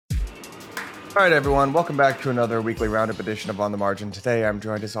All right, everyone. Welcome back to another weekly roundup edition of On the Margin. Today, I'm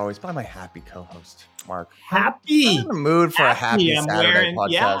joined as always by my happy co-host, Mark. I'm in the mood for a happy I'm Saturday wearing,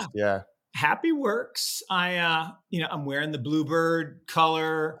 podcast. Yeah. happy works. I'm wearing the bluebird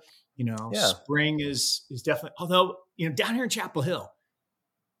color. Yeah. Spring is definitely. Although down here in Chapel Hill,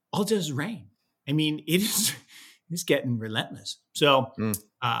 all it does is rain. I mean, it's getting relentless. So,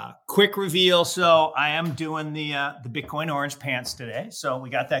 quick reveal. So I am doing the Bitcoin orange pants today. So we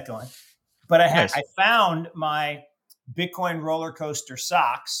got that going. But Nice. I found my Bitcoin roller coaster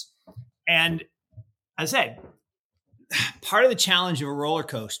socks, and as I said, part of the challenge of a roller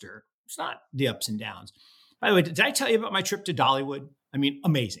coaster, it's not the ups and downs. By the way, did I tell you about my trip to Dollywood? I mean,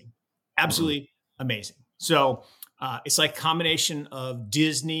 amazing, absolutely amazing. So it's like a combination of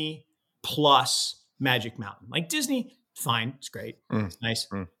Disney plus Magic Mountain. Like Disney, fine, it's great, it's nice.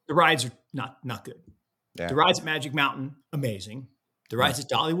 The rides are not good. Yeah. The rides at Magic Mountain, amazing. The rides at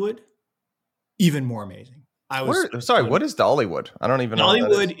Dollywood, even more amazing. What is Dollywood? I don't even know.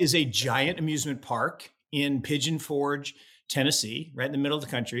 Dollywood is a giant amusement park in Pigeon Forge, Tennessee, right in the middle of the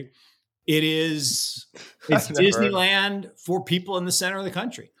country. It's Disneyland for people in the center of the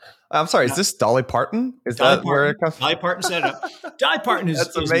country. I'm sorry, is this Dolly Parton? Is Dolly that Parton, where it comes from? Dolly Parton set it up. Dolly Parton is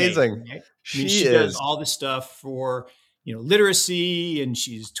That's amazing. Right? I mean, she does all this stuff for literacy, and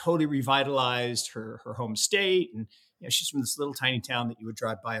she's totally revitalized her home state. And she's from this little tiny town that you would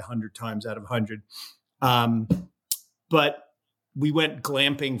drive by 100 times out of 100. But we went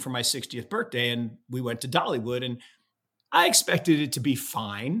glamping for my 60th birthday, and we went to Dollywood, and I expected it to be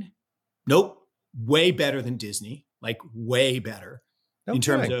fine. Nope. Way better than Disney, like way better in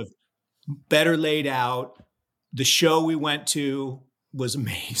terms of better laid out. The show we went to was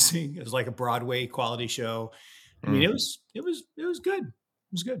amazing. It was like a Broadway quality show. I mean, it was good. It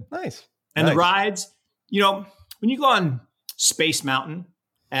was good. Nice. And the rides, when you go on Space Mountain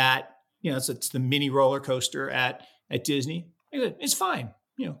at, it's the mini roller coaster at Disney, it's fine.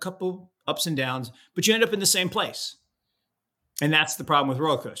 A couple ups and downs, but you end up in the same place. And that's the problem with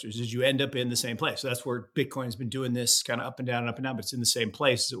roller coasters is you end up in the same place. So that's where Bitcoin has been doing this kind of up and down, but it's in the same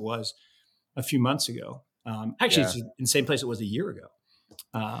place as it was a few months ago. It's in the same place it was a year ago.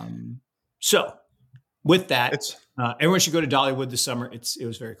 So with that, everyone should go to Dollywood this summer. It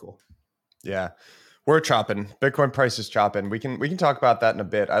was very cool. Yeah, we're chopping. Bitcoin price is chopping. We can talk about that in a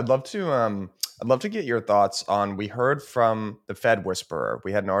bit. I'd love to get your thoughts on. We heard from the Fed Whisperer.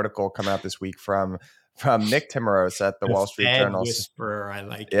 We had an article come out this week from Nick Timiraos at the Wall Street Journal. Whisperer, I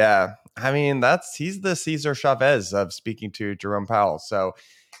like it. Yeah, I mean he's the Cesar Chavez of speaking to Jerome Powell. So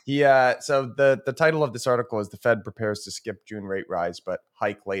so the title of this article is "The Fed Prepares to Skip June Rate Rise but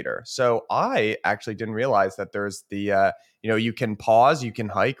Hike Later." So I actually didn't realize that there's the you can pause, you can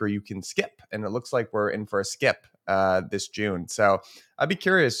hike, or you can skip, and it looks like we're in for a skip this June. So I'd be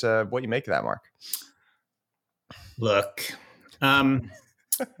curious what you make of that, Mark. Look,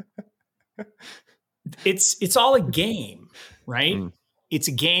 it's all a game, right? It's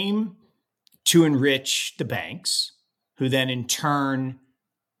a game to enrich the banks, who then in turn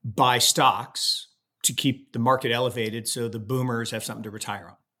buy stocks to keep the market elevated so the boomers have something to retire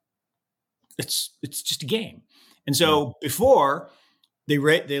on. It's just a game. And so before they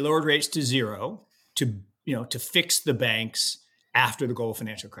lowered rates to zero to fix the banks after the global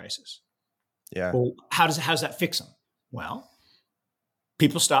financial crisis. Yeah. Well, how does that fix them? Well,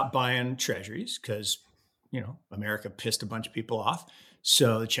 people stopped buying treasuries because, America pissed a bunch of people off.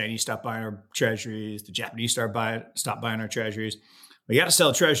 So the Chinese stopped buying our treasuries. The Japanese stopped buying our treasuries. We got to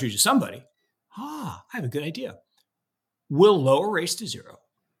sell treasuries to somebody. I have a good idea. We'll lower rates to zero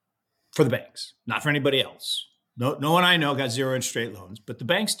for the banks, not for anybody else. No one I know got zero interest rate loans, but the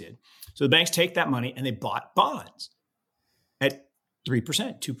banks did. So the banks take that money and they bought bonds at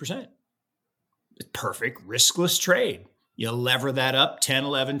 3%, 2%. It's perfect riskless trade. You lever that up 10,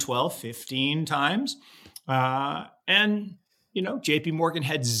 11, 12, 15 times. And JP Morgan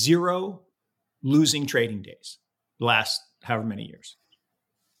had zero losing trading days the last however many years.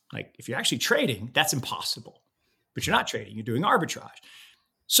 Like if you're actually trading, that's impossible. But you're not trading, you're doing arbitrage.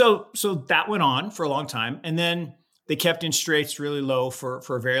 So that went on for a long time. And then they kept interest rates really low for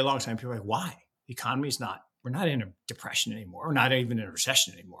a very long time. People are like, why? The economy's we're not in a depression anymore. We're not even in a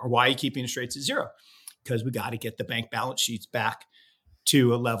recession anymore. Why are you keeping interest rates at zero? Because we got to get the bank balance sheets back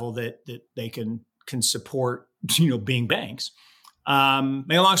to a level that they can support, being banks.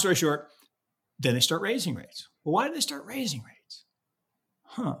 Make a long story short, then they start raising rates. Well, why did they start raising rates?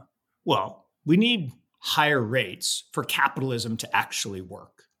 Well, we need higher rates for capitalism to actually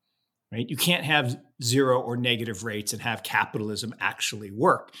work. right? You can't have zero or negative rates and have capitalism actually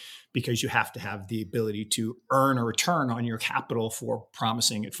work, because you have to have the ability to earn a return on your capital for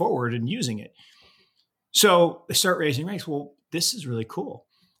promising it forward and using it. So they start raising rates. Well, this is really cool.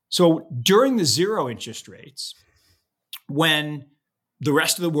 So during the zero interest rates, when the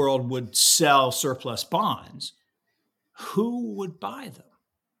rest of the world would sell surplus bonds, who would buy them?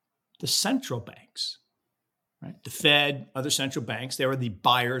 The central banks, right? The Fed, other central banks, they were the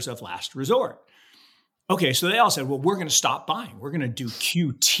buyers of last resort. Okay, so they all said, well, we're going to stop buying. We're going to do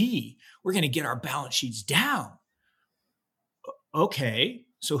QT. We're going to get our balance sheets down. Okay,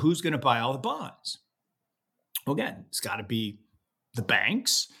 so who's going to buy all the bonds? Well, again, it's got to be the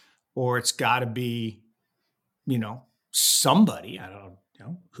banks, or it's got to be, somebody. I don't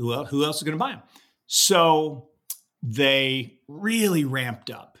know who else is going to buy them. So they really ramped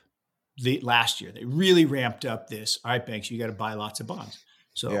up last year. They really ramped up this. All right, banks, you got to buy lots of bonds.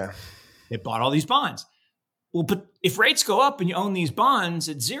 So they bought all these bonds. Well, but if rates go up and you own these bonds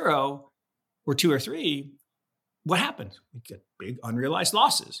at 0 or 2 or 3, what happens? You get big unrealized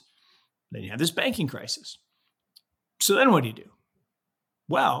losses. Then you have this banking crisis. So then what do you do?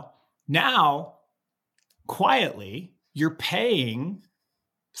 Well, now quietly you're paying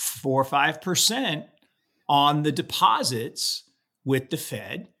 4 or 5% on the deposits with the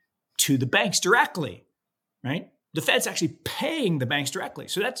Fed to the banks directly, right? The Fed's actually paying the banks directly.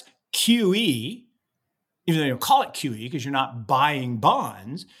 So that's QE, even though you don't call it QE because you're not buying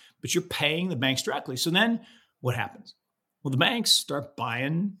bonds, but you're paying the banks directly. So then what happens? Well, the banks start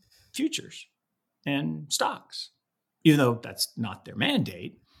buying futures and stocks, even though that's not their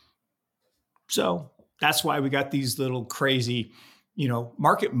mandate. So that's why we got these little crazy,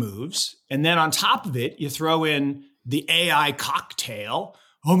 market moves. And then on top of it, you throw in the AI cocktail.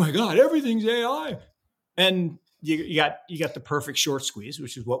 Oh my God, everything's AI. And you got the perfect short squeeze,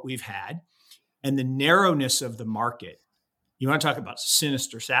 which is what we've had. And the narrowness of the market. You want to talk about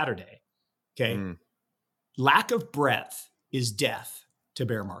sinister Saturday. Okay. Lack of breadth is death to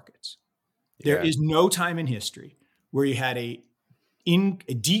bear markets. There is no time in history where you had a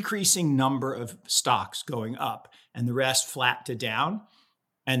decreasing number of stocks going up and the rest flat to down.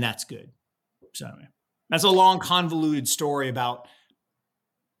 And that's good. So anyway, that's a long, convoluted story about,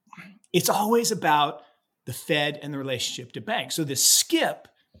 it's always about the Fed and the relationship to banks. So this skip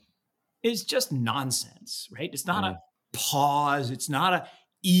is just nonsense, right? It's not a pause. It's not a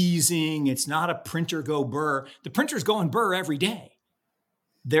easing. It's not a printer go burr. The printer's going burr every day.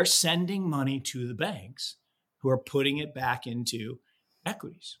 They're sending money to the banks who are putting it back into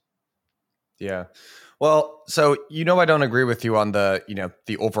equities. Yeah. Well, so, I don't agree with you on the,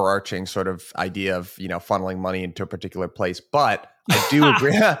 the overarching sort of idea of, funneling money into a particular place, but I do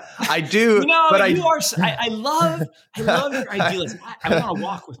agree. I do. I love your idealism. I went on a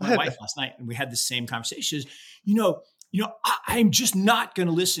walk with my wife last night and we had the same conversation. I'm just not going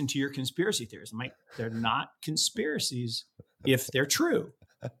to listen to your conspiracy theories. I'm like, they're not conspiracies if they're true,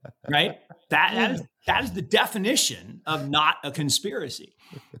 right? That is the definition of not a conspiracy.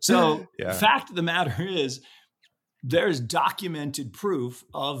 So the fact of the matter is, there's documented proof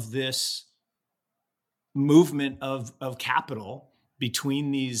of this movement of capital between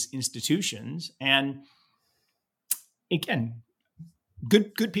these institutions. And again,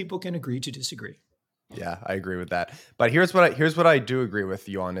 good people can agree to disagree. Yeah, I agree with that. But here's what I do agree with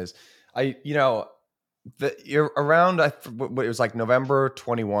you on is you're around, it was like November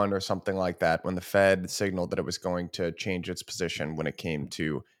 21 or something like that, when the Fed signaled that it was going to change its position when it came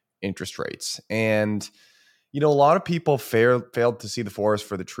to interest rates. And, a lot of people failed to see the forest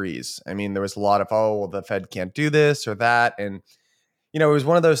for the trees. I mean, there was a lot of, the Fed can't do this or that. And, it was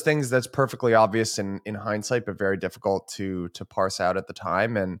one of those things that's perfectly obvious in hindsight, but very difficult to parse out at the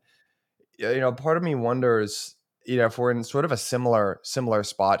time. And, part of me wonders, if we're in sort of a similar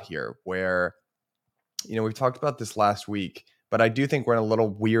spot here where, we've talked about this last week, but I do think we're in a little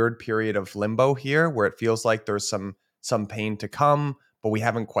weird period of limbo here where it feels like there's some pain to come, but we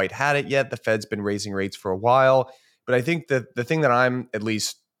haven't quite had it yet. The Fed's been raising rates for a while. But I think that the thing that I'm at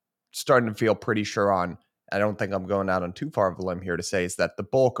least starting to feel pretty sure on, I don't think I'm going out on too far of a limb here to say, is that the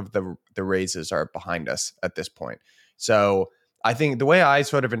bulk of the raises are behind us at this point. So I think the way I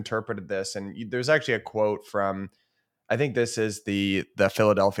sort of interpreted this, and there's actually a quote from, I think this is the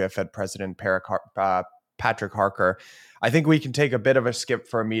Philadelphia Fed president, Patrick Harker. I think we can take a bit of a skip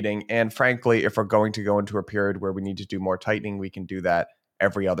for a meeting. And frankly, if we're going to go into a period where we need to do more tightening, we can do that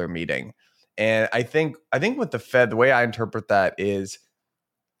every other meeting. And I think with the Fed, the way I interpret that is,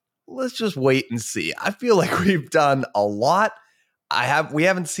 let's just wait and see. I feel like we've done a lot. We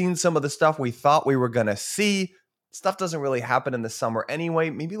haven't seen some of the stuff we thought we were going to see. stuff doesn't really happen in the summer anyway.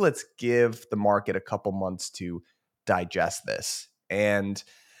 Maybe let's give the market a couple months to digest this. And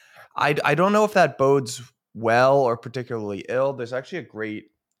I don't know if that bodes well or particularly ill. There's actually a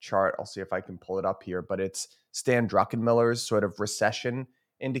great chart. I'll see if I can pull it up here, but it's Stan Druckenmiller's sort of recession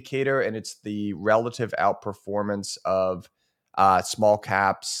indicator, and it's the relative outperformance of small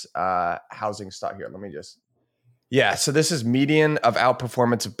caps, housing stock. Here, let me just. Yeah, so this is median of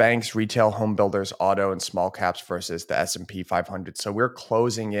outperformance of banks, retail, home builders, auto, and small caps versus the S&P 500. So we're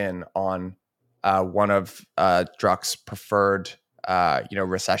closing in on one of Druck's preferred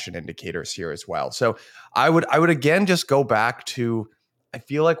recession indicators here as well. So I would again just go back to, I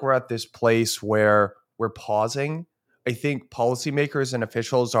feel like we're at this place where we're pausing. I think policymakers and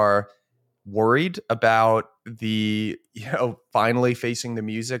officials are worried about the finally facing the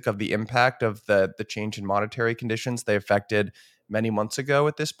music of the impact of the change in monetary conditions they affected many months ago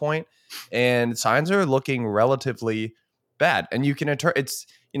at this point, and signs are looking relatively bad. And you can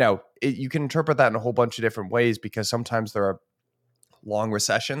you can interpret that in a whole bunch of different ways, because sometimes there are long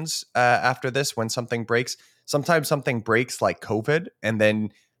recessions after this when something breaks. Sometimes something breaks like COVID, and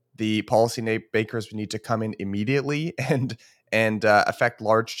then the policymakers need to come in immediately and affect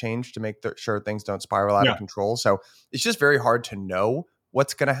large change to make sure things don't spiral out of control. So it's just very hard to know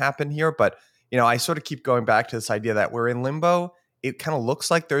what's going to happen here. But I sort of keep going back to this idea that we're in limbo. It kind of looks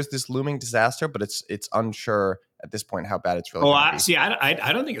like there's this looming disaster, but it's unsure at this point how bad it's really going to be. See,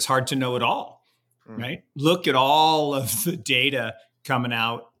 I don't think it's hard to know at all. Right? Look at all of the data coming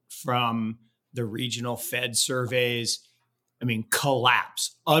out from the regional Fed surveys. I mean,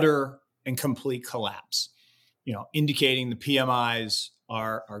 collapse, utter and complete collapse, indicating the PMIs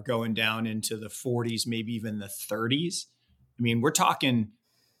are going down into the 40s, maybe even the 30s. I mean, we're talking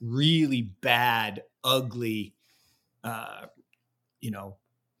really bad, ugly,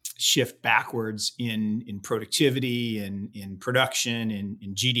 shift backwards in productivity and in production and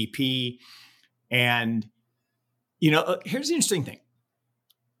in GDP. And, here's the interesting thing.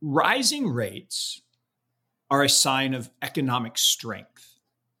 Rising rates are a sign of economic strength.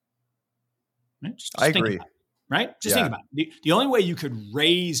 Right? Just I agree. Right? Just think about it. The only way you could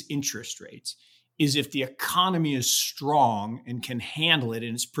raise interest rates is if the economy is strong and can handle it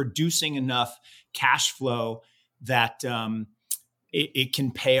and it's producing enough cash flow that it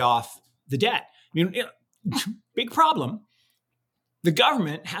can pay off the debt. I mean, big problem. The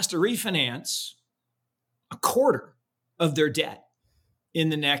government has to refinance a quarter of their debt in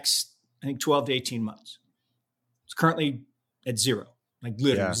the next, I think, 12 to 18 months. It's currently at zero, like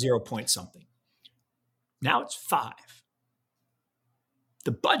literally 0 point something. Now it's 5.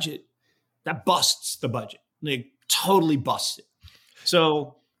 The budget, that busts the budget. Like totally busts it.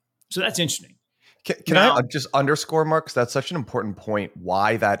 So that's interesting. Can I just underscore, Mark, because that's such an important point,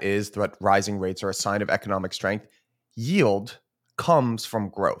 why that is that rising rates are a sign of economic strength. Yield comes from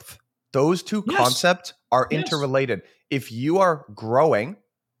growth. Those two concepts are interrelated. If you are growing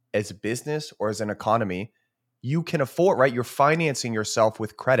as a business or as an economy, you can afford, right? You're financing yourself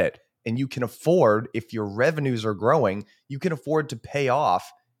with credit, and you can afford, if your revenues are growing, you can afford to pay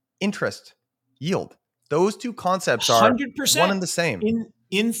off interest, yield. Those two concepts are 100% one and the same.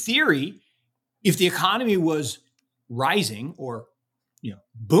 In theory, if the economy was rising or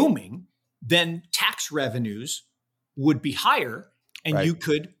booming, then tax revenues would be higher and you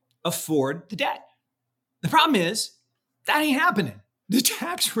could afford the debt. The problem is that ain't happening. The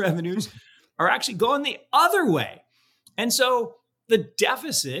tax revenues are actually going the other way. And so the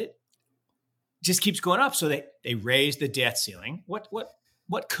deficit just keeps going up. So they raise the debt ceiling. What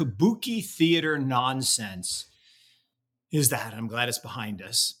kabuki theater nonsense is that? I'm glad it's behind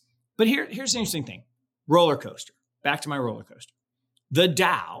us. But here's the interesting thing. Roller coaster. Back to my roller coaster. The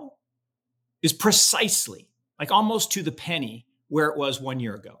Dow is precisely, like almost to the penny, where it was 1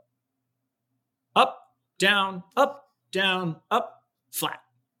 year ago. Up, down, up, flat.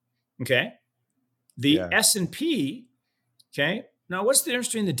 Okay? The S&P, okay? Now, what's the difference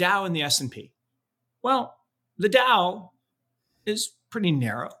between the Dow and the S&P? Well, the Dow is pretty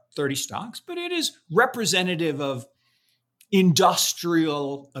narrow, 30 stocks, but it is representative of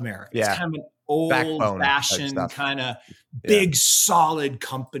industrial America. It's kind of an old-fashioned kind of big, solid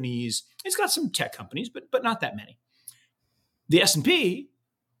companies. It's got some tech companies, but not that many. The S&P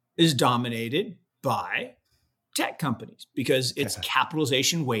is dominated by tech companies because it's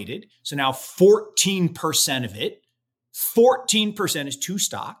capitalization weighted. So now 14% of it, 14% is 2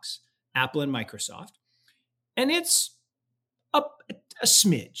 stocks, Apple and Microsoft. And it's up a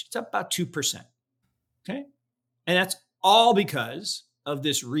smidge. It's up about 2%. Okay. And that's all because of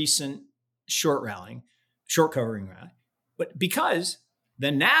this recent short covering rally. But because the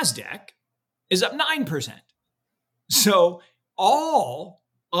NASDAQ is up 9%. So all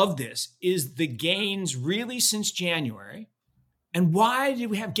of this is the gains really since January. And why did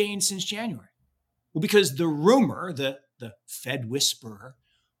we have gains since January? Well, because the rumor, the Fed whisperer,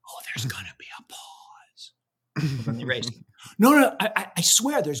 oh, there's going to be a pause. And then they raise again. No, I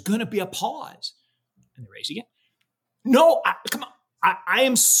swear there's going to be a pause. And they raise again. No, come on. I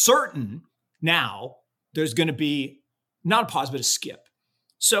am certain now there's going to be not a pause, but a skip.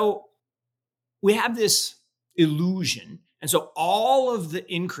 So we have this illusion. And so all of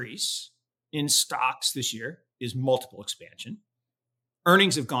the increase in stocks this year is multiple expansion.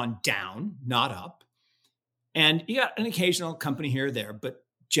 Earnings have gone down, not up. And you got an occasional company here or there, but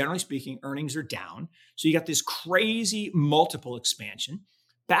generally speaking, earnings are down. So you got this crazy multiple expansion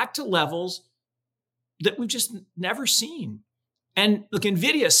back to levels that we've just never seen. And look,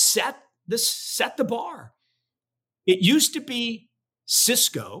 NVIDIA set the bar. It used to be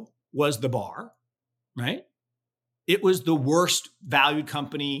Cisco was the bar, right? It was the worst valued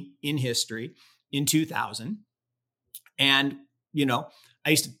company in history in 2000. And, I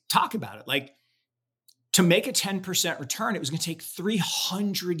used to talk about it. Like, to make a 10% return, it was going to take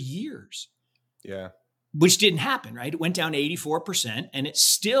 300 years. Yeah. Which didn't happen, right? It went down 84% and it's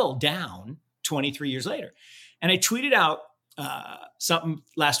still down 23 years later. And I tweeted out something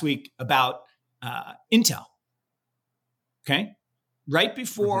last week about Intel. Okay. Right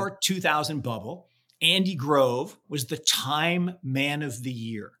before 2000 bubble, Andy Grove was the Time Man of the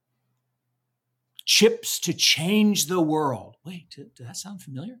Year. Chips to change the world. Wait, did that sound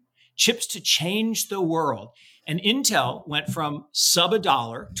familiar? Chips to change the world. And Intel went from sub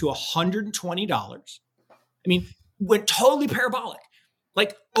 $1 to $120. I mean, went totally parabolic.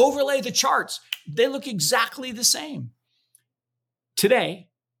 Like, overlay the charts. They look exactly the same. Today,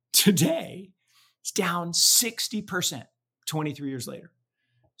 it's down 60%, 23 years later.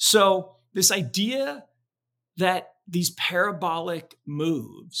 So this idea that these parabolic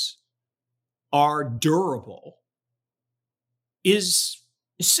moves are durable is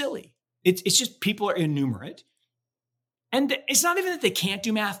silly. It's just people are innumerate. And it's not even that they can't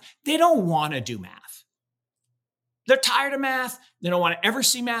do math. They don't want to do math. They're tired of math. They don't want to ever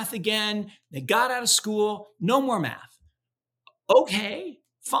see math again. They got out of school. No more math. Okay,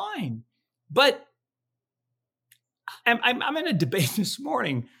 fine. But I'm in a debate this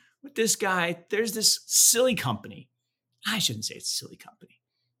morning with this guy. There's this silly company. I shouldn't say it's a silly company.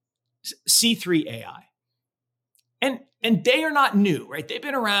 C3 AI. And they are not new, right? They've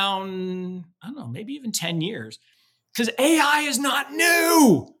been around, I don't know, maybe even 10 years. Because AI is not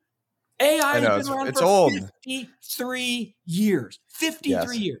new. AI has been around for old. 53 years.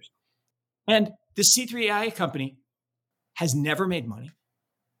 53 years. And the C3 AI company has never made money.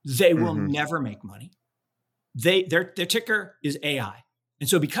 They will never make money. Their ticker is AI. And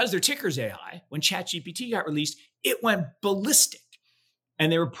so because their ticker is AI, when ChatGPT got released, it went ballistic.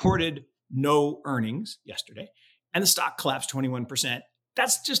 And they reported no earnings yesterday. And the stock collapsed 21%.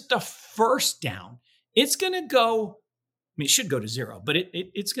 That's just the first down. It's going to go, it should go to zero, but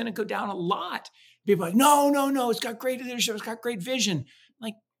it's going to go down a lot. People are like, no, it's got great leadership, it's got great vision.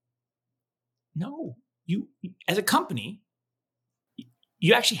 Like, no, you as a company,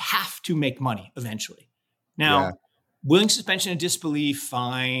 you actually have to make money eventually. Now, willing suspension of disbelief,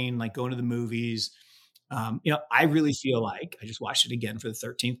 fine, like going to the movies. I really feel like, I just watched it again for the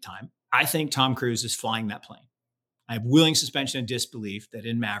 13th time. I think Tom Cruise is flying that plane. I have willing suspension of disbelief that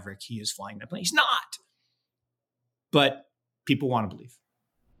in Maverick, he is flying that plane. He's not. But people want to believe.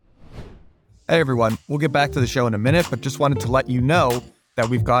 Hey, everyone. We'll get back to the show in a minute, but just wanted to let you know that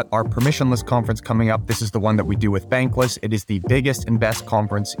we've got our permissionless conference coming up. This is the one that we do with Bankless. It is the biggest and best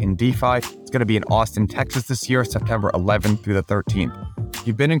conference in DeFi. It's going to be in Austin, Texas this year, September 11th through the 13th. If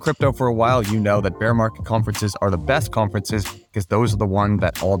you've been in crypto for a while, you know that bear market conferences are the best conferences because those are the ones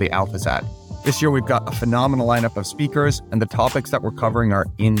that all the alpha's at. This year, we've got a phenomenal lineup of speakers, and the topics that we're covering are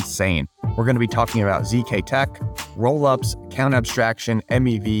insane. We're going to be talking about ZK Tech, roll-ups, account abstraction,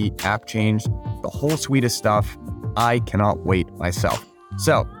 MEV, app change, the whole suite of stuff. I cannot wait myself.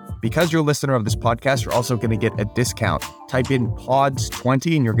 So, because you're a listener of this podcast, you're also going to get a discount. Type in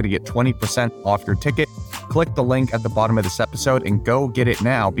PODS20 and you're going to get 20% off your ticket. Click the link at the bottom of this episode and go get it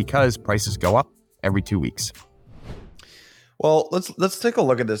now because prices go up every 2 weeks. Well, let's take a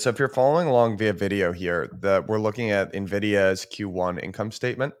look at this. So if you're following along via video here, we're looking at NVIDIA's Q1 income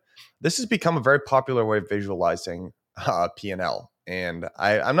statement. This has become a very popular way of visualizing P&L. And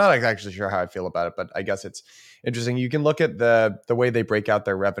I'm not actually sure how I feel about it, but I guess it's interesting. You can look at the way they break out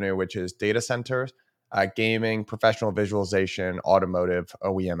their revenue, which is data centers, gaming, professional visualization, automotive,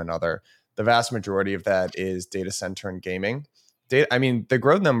 OEM, and other. The vast majority of that is data center and gaming. I mean, the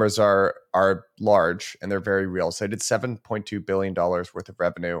growth numbers are large and they're very real. So they did $7.2 billion worth of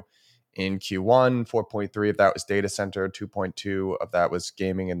revenue in Q1. 4.3 of that was data center, 2.2 of that was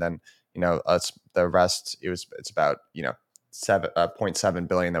gaming, and then the rest it's about 7.7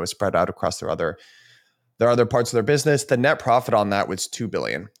 billion that was spread out across their other parts of their business. The net profit on that was 2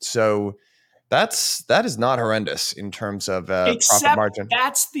 billion. So that is not horrendous in terms of profit margin.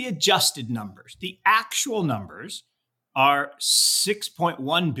 That's the adjusted numbers. The actual numbers are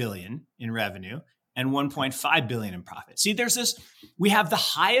 6.1 billion in revenue and 1.5 billion in profit. See, we have the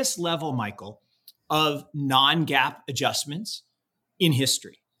highest level, Michael, of non-GAAP adjustments in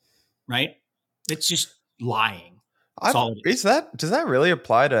history, right? It's just lying. Does that really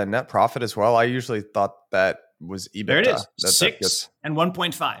apply to net profit as well? I usually thought that was EBITDA. There it is, 6 and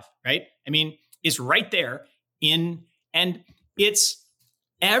 1.5, right? I mean, it's right there and it's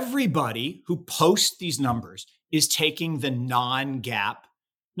everybody who posts these numbers is taking the non-GAAP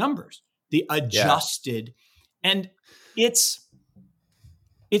numbers, the adjusted, and it's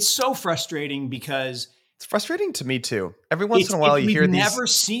so frustrating because it's frustrating to me too. Every once in a while, you hear these. We've never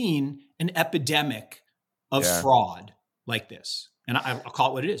seen an epidemic of fraud like this, and I'll call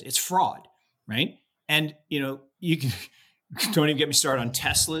it what it is. It's fraud, right? And you can don't even get me started on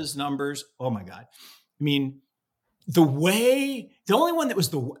Tesla's numbers. Oh my God! I mean, the only one that was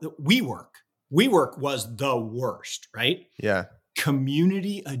the WeWork was the worst, right? Yeah.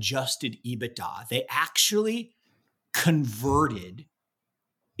 Community adjusted EBITDA. They actually converted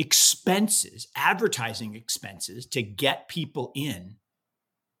advertising expenses to get people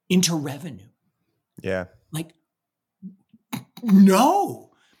into revenue. Yeah. Like,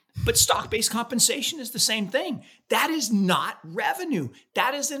 no. But stock-based compensation is the same thing. That is not revenue.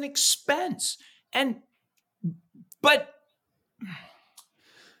 That is an expense. But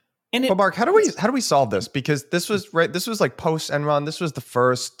Mark, how do we solve this? Because this was like post Enron. This was the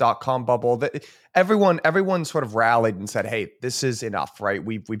first .com bubble that everyone sort of rallied and said, "Hey, this is enough, right?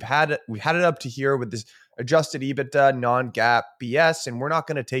 We've had it up to here with this adjusted EBITDA, non-GAAP BS, and we're not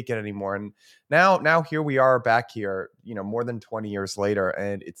going to take it anymore." And now here we are back here, more than 20 years later,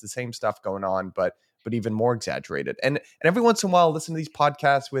 and it's the same stuff going on, but even more exaggerated. And every once in a while, I listen to these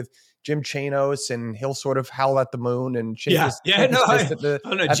podcasts with Jim Chanos, and he'll sort of howl at the moon and shake his fist at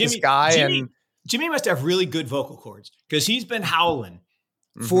the sky. Jimmy must have really good vocal cords because he's been howling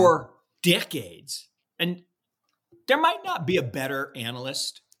for decades. And there might not be a better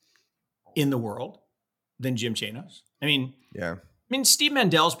analyst in the world than Jim Chanos. I mean, Steve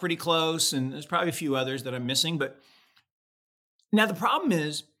Mandel's pretty close, and there's probably a few others that I'm missing. But now the problem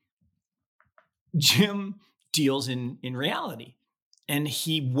is Jim deals in reality. And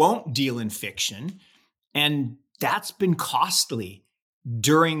he won't deal in fiction. And that's been costly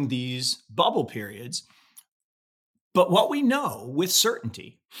during these bubble periods. But what we know with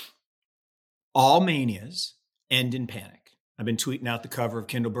certainty, all manias end in panic. I've been tweeting out the cover of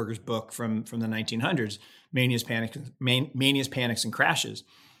Kindleberger's book from the 1900s, Manias, Panics, and Crashes.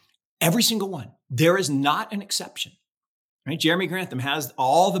 Every single one. There is not an exception. Right? Jeremy Grantham has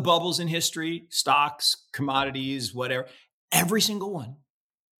all the bubbles in history, stocks, commodities, whatever. Every single one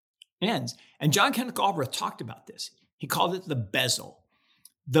ends. And John Kenneth Galbraith talked about this. He called it the bezel.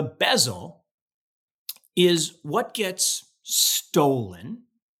 The bezel is what gets stolen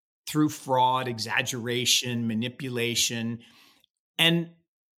through fraud, exaggeration, manipulation. And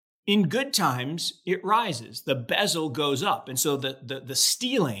in good times, it rises. The bezel goes up. And so the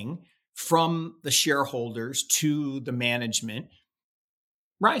stealing from the shareholders to the management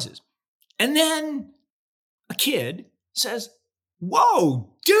rises. And then a kid says,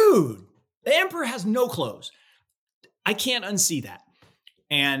 "Whoa, dude, the emperor has no clothes. I can't unsee that."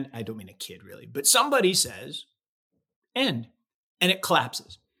 And I don't mean a kid really, but somebody says, "End." And it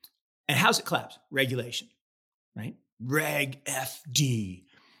collapses. And how's it collapse? Regulation, right? Reg FD,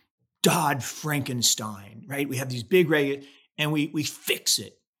 Dodd-Frankenstein, right? We have these big and we fix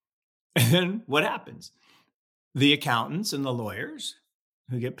it. And then what happens? The accountants and the lawyers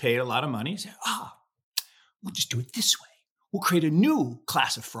who get paid a lot of money say, we'll just do it this way. We'll create a new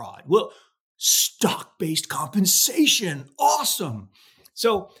class of fraud. Well, stock-based compensation. Awesome.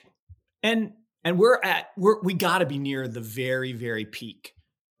 So, and we got to be near the very, very peak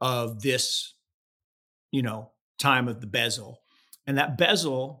of this, time of the bezel. And that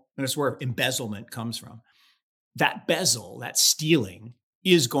bezel, and that's where embezzlement comes from. That bezel, that stealing,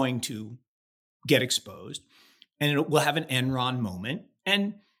 is going to get exposed, and it will have an Enron moment.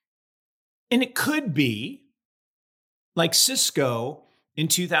 And it could be like Cisco in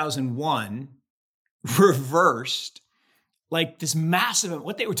 2001 reversed like this massive,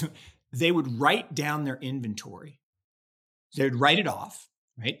 what they were doing. They would write down their inventory They'd write it off,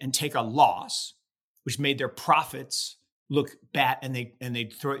 right, and take a loss, which made their profits look bad, and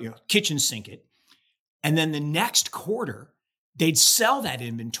they'd throw it, kitchen sink it. And then the next quarter, they'd sell that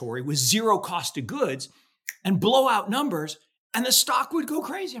inventory with zero cost of goods and blow out numbers, and the stock would go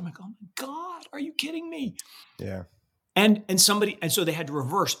crazy. I'm like, oh my God, are you kidding me? Yeah. And so they had to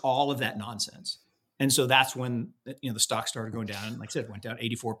reverse all of that nonsense. And so that's when the stock started going down. Like I said, it went down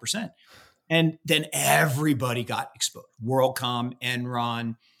 84%. And then everybody got exposed. WorldCom,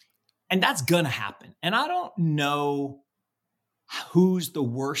 Enron, and that's gonna happen. And I don't know who's the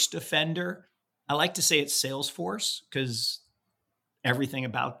worst offender. I like to say it's Salesforce because everything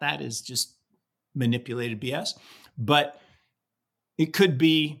about that is just manipulated BS. But it could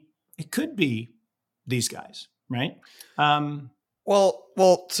be these guys, right?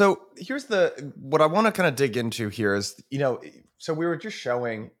 Well, so here's what I want to kind of dig into here is, so we were just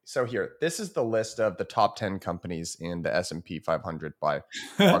showing, so here, this is the list of the top 10 companies in the S&P 500 by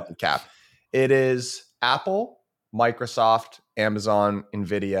market cap. It is Apple, Microsoft, Amazon,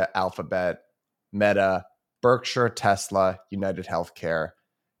 Nvidia, Alphabet, Meta, Berkshire, Tesla, United Healthcare,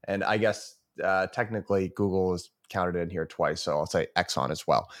 and I guess technically Google is counted in here twice, so I'll say Exxon as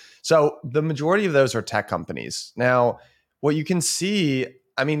well. So the majority of those are tech companies. Now, what you can see,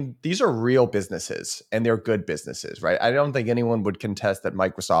 I mean, these are real businesses and they're good businesses, right? I don't think anyone would contest that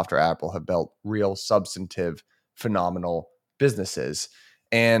Microsoft or Apple have built real, substantive, phenomenal businesses.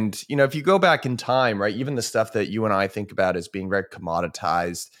 And, if you go back in time, right, even the stuff that you and I think about as being very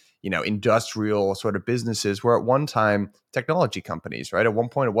commoditized, industrial sort of businesses were at one time technology companies, right? At one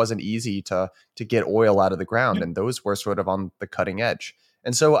point, it wasn't easy to get oil out of the ground, and those were sort of on the cutting edge.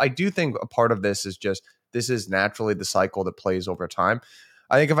 And so I do think a part of this is just, this is naturally the cycle that plays over time.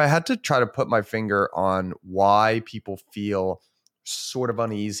 I think if I had to try to put my finger on why people feel sort of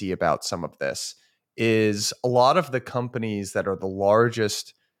uneasy about some of this, is a lot of the companies that are the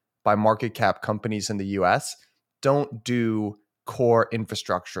largest by market cap companies in the US don't do core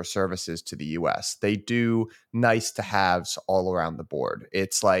infrastructure services to the US. They do nice to haves all around the board.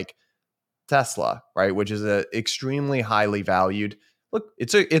 It's like Tesla, right? Which is a extremely highly valued. Look,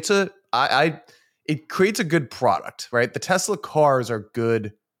 it creates a good product, right? The Tesla cars are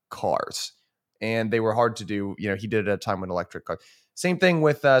good cars, and they were hard to do. He did it at a time when electric cars. Same thing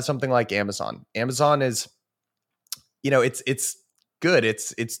with something like Amazon. Amazon is, it's good.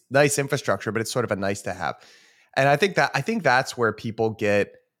 It's nice infrastructure, but it's sort of a nice to have. And I think that's where people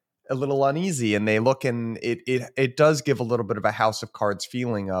get a little uneasy, and they look, and it does give a little bit of a house of cards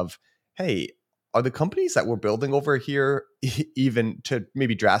feeling of, hey, are the companies that we're building over here, even to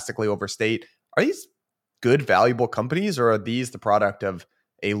maybe drastically overstate, are these good, valuable companies, or are these the product of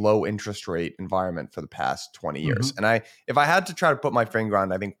a low interest rate environment for the past 20 years? Mm-hmm. And if I had to try to put my finger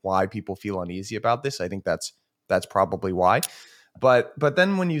on, I think why people feel uneasy about this, I think that's probably why. But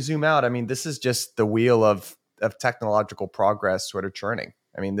then when you zoom out, I mean, this is just the wheel of technological progress sort of churning.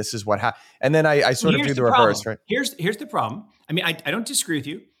 I mean, this is what happened. And then I sort of do the reverse, right? Here's the problem. I mean, I don't disagree with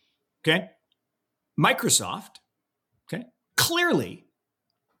you. Okay. Microsoft, okay, clearly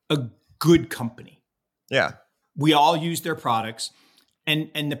a good company. Yeah. We all use their products.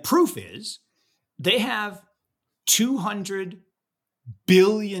 And the proof is they have $200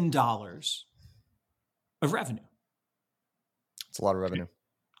 billion of revenue. It's a lot of revenue.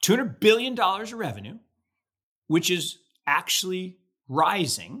 $200 billion of revenue, which is actually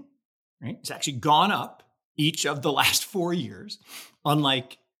rising, right? It's actually gone up each of the last 4 years,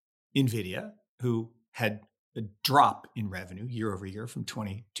 unlike Nvidia, who had a drop in revenue year over year from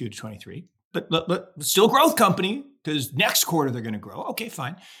 22 to 23. But still a growth company, because next quarter they're going to grow. Okay,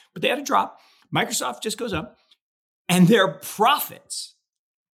 fine. But they had a drop. Microsoft just goes up, and their profits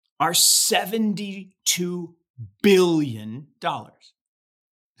are $72 billion.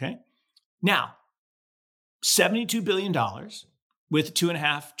 Okay. Now, $72 billion with a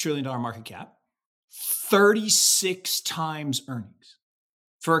 $2.5 trillion market cap, 36 times earnings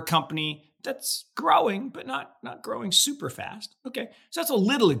for a company that's growing, but not growing super fast. Okay. So that's a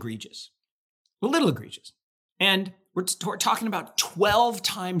little egregious. And we're talking about 12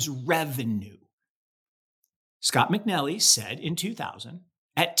 times revenue. Scott McNally said in 2000,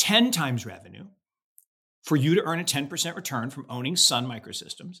 at 10 times revenue, for you to earn a 10% return from owning Sun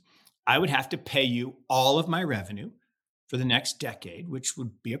Microsystems, I would have to pay you all of my revenue for the next decade, which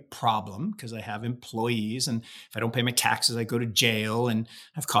would be a problem because I have employees, and if I don't pay my taxes, I go to jail and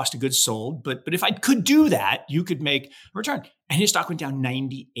have cost of goods sold. But if I could do that, you could make a return. And his stock went down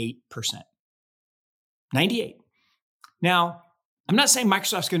 98%. 98. Now, I'm not saying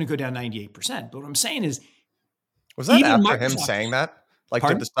Microsoft's going to go down 98%, but what I'm saying is, was that after him saying that? Like,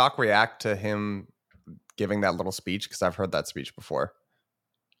 Pardon? did the stock react to him giving that little speech? Because I've heard that speech before.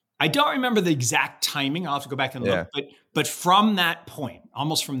 I don't remember the exact timing. I'll have to go back and Yeah. look. But from that point,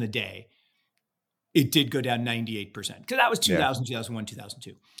 almost from the day, it did go down 98%. Because that was 2000, 2001,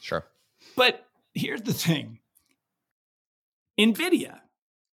 2002. Sure. But here's the thing. NVIDIA,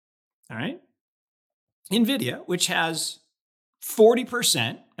 all right? NVIDIA, which has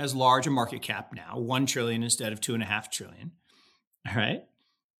 40% as large a market cap now, 1 trillion instead of 2.5 trillion, all right,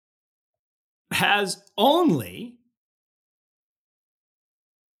 has only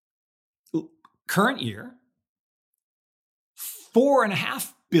current year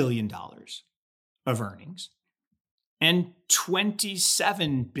 $4.5 billion of earnings and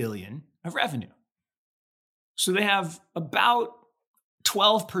 $27 billion of revenue. So they have about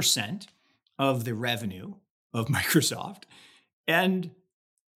 12% of the revenue of Microsoft and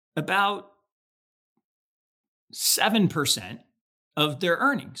about 7% of their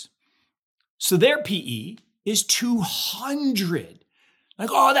earnings. So their PE is 200. Like,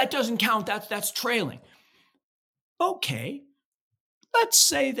 oh, that doesn't count. That's trailing. Okay, let's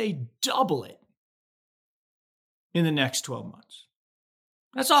say they double it in the next 12 months.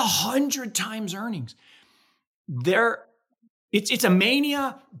 That's 100 times earnings. It's a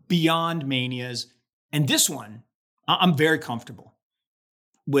mania beyond manias. And this one, I'm very comfortable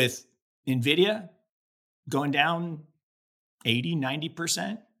with NVIDIA going down 80,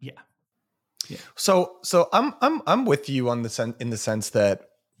 90%. Yeah. So I'm with you on in the sense that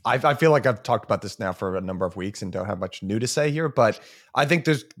I feel like I've talked about this now for a number of weeks and don't have much new to say here, but I think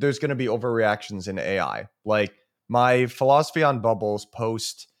there's going to be overreactions in AI. Like my philosophy on bubbles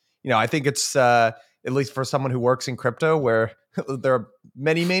post, I think it's at least for someone who works in crypto where there are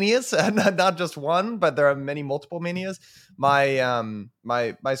many manias and not just one, but there are multiple manias. My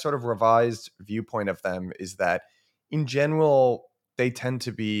my sort of revised viewpoint of them is that in general,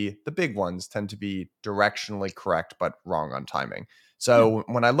 the big ones tend to be directionally correct, but wrong on timing. So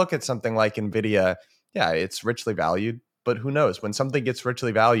when I look at something like NVIDIA, yeah, it's richly valued, but who knows? When something gets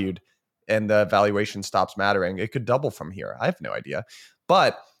richly valued and the valuation stops mattering, it could double from here. I have no idea.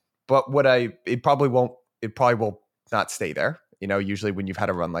 But it probably will not stay there. Usually when you've had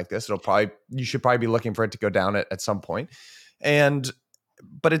a run like this, you should probably be looking for it to go down at some point.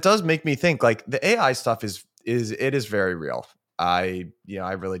 But it does make me think like the AI stuff is very real. I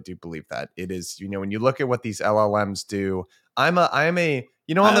really do believe that it is, when you look at what these LLMs do, let me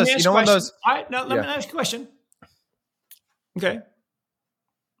ask you a question. Okay.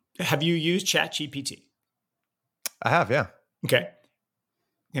 Have you used ChatGPT? I have, yeah. Okay.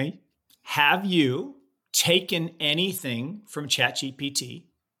 Have you taken anything from ChatGPT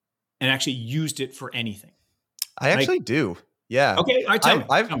and actually used it for anything? I actually do. Yeah. Okay. All right. Tell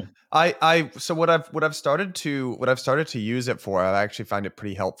me. So what I've started to use it for, I actually find it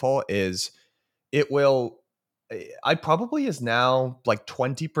pretty helpful, is I probably is now like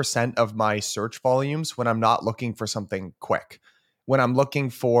 20% of my search volumes when I'm not looking for something quick. When I'm looking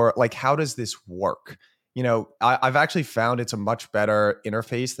for like, how does this work? I've actually found it's a much better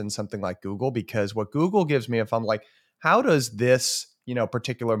interface than something like Google, because what Google gives me, if I'm like, how does this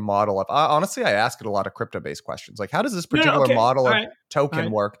particular model of, honestly, I ask it a lot of crypto-based questions. Like, how does this particular model of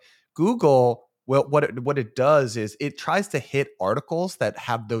token work? Google, well, what it does is it tries to hit articles that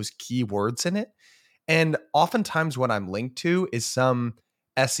have those keywords in it. And oftentimes what I'm linked to is some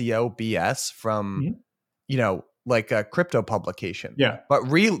SEO BS from, like a crypto publication. Yeah. But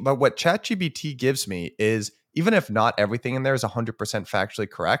what ChatGPT gives me is, even if not everything in there is 100% factually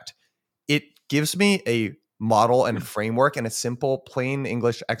correct, it gives me a model and framework and a simple, plain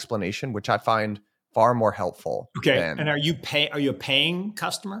English explanation, which I find far more helpful. Okay. And are you a paying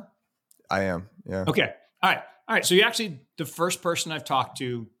customer? I am. Yeah. Okay. All right. So you're actually the first person I've talked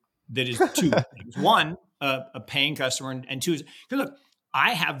to that is two things. One, a paying customer, and two is, look,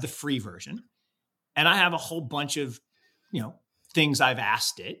 I have the free version and I have a whole bunch of, things I've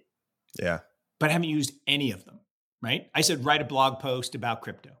asked it. Yeah. But I haven't used any of them. Right. I said, write a blog post about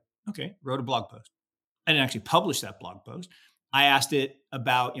crypto. Okay. Wrote a blog post. I didn't actually publish that blog post. I asked it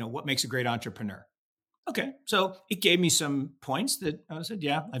about, what makes a great entrepreneur. Okay. So it gave me some points that I said,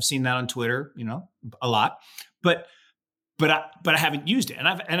 yeah, I've seen that on Twitter, a lot, but I haven't used it. And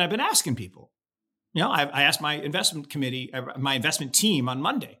I've been asking people, I asked my investment committee, my investment team on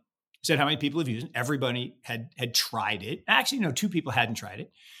Monday, I said, how many people have used it? Everybody had tried it. Actually, 2 people hadn't tried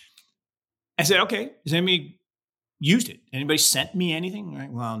it. I said, okay, has anybody used it? Anybody sent me anything?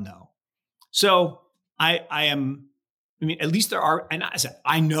 Right? Well, no. So at least there are, and I said,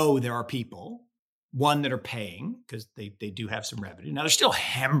 I know there are people, one, that are paying because they do have some revenue. Now they're still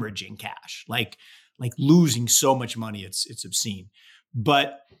hemorrhaging cash, like losing so much money, it's obscene.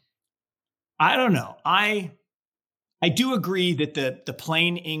 But I don't know. I do agree that the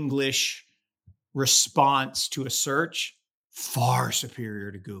plain English response to a search far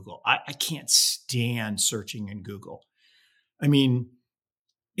superior to Google. I can't stand searching in Google. I mean,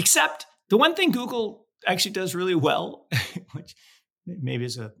 except the one thing Google actually does really well, which maybe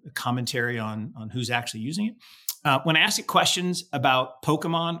is a commentary on who's actually using it. When I ask it questions about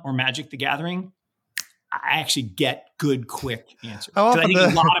Pokemon or Magic the Gathering, I actually get good, quick answers. How Because I often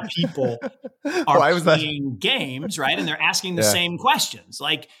think a lot of people are Why was that? playing games, right? And they're asking the Yeah. same questions.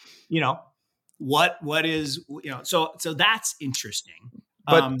 Like, what is, so that's interesting.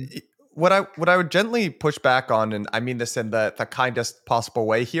 But what I would gently push back on, and I mean this in the kindest possible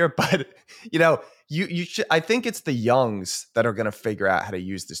way here, but you should, I think it's the youngs that are going to figure out how to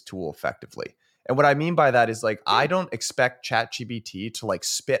use this tool effectively. And what I mean by that is like, I don't expect ChatGPT to like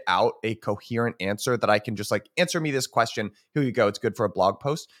spit out a coherent answer that I can just like, answer me this question. Here you go. It's good for a blog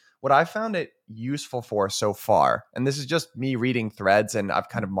post. What I found it useful for so far, and this is just me reading threads and I've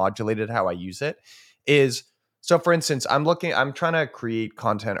kind of modulated how I use it, is so for instance, I'm trying to create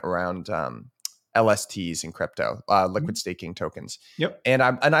content around LSTs in crypto, liquid staking tokens. Yep. And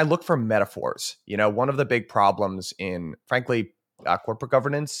I look for metaphors. One of the big problems in, frankly, corporate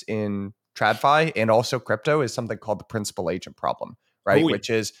governance in TradFi and also crypto is something called the principal agent problem, right? Oh, yeah. Which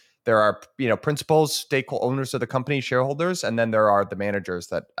is there are principals, stakeholders, owners of the company, shareholders, and then there are the managers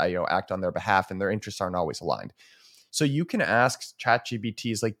that act on their behalf, and their interests aren't always aligned. So you can ask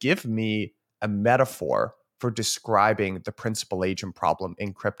ChatGPTs like, give me a metaphor for describing the principal agent problem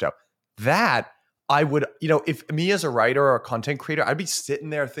in crypto. That I would, if me as a writer or a content creator, I'd be sitting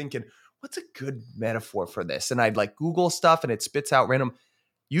there thinking, what's a good metaphor for this? And I'd like Google stuff and it spits out random.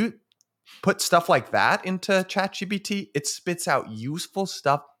 You put stuff like that into ChatGPT, it spits out useful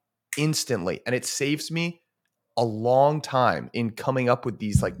stuff instantly. And it saves me a long time in coming up with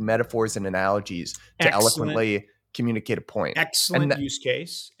these like metaphors and analogies to eloquently communicate a point. Excellent use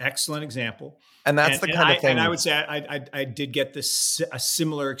case. Excellent example. And that's the kind of thing. And I would say I did get a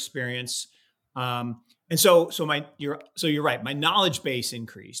similar experience. And so you're right. My knowledge base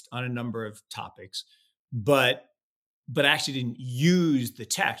increased on a number of topics, but I actually didn't use the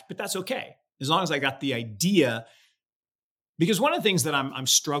text. But that's okay as long as I got the idea. Because one of the things that I'm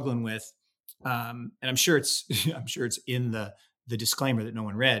struggling with, and I'm sure it's in the disclaimer that no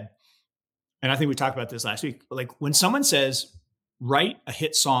one read, and I think we talked about this last week. Like when someone says, "Write a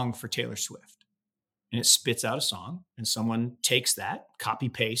hit song for Taylor Swift," and it spits out a song, and someone takes that, copy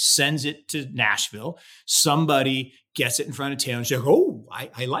paste, sends it to Nashville. Somebody gets it in front of Taylor and says, "Oh,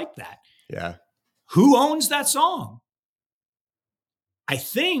 I like that." Yeah. Who owns that song? I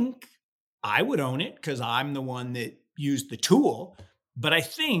think I would own it because I'm the one that used the tool. But I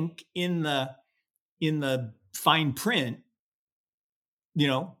think in the fine print,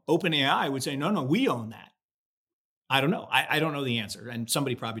 OpenAI would say, no, we own that. I don't know. I don't know the answer. And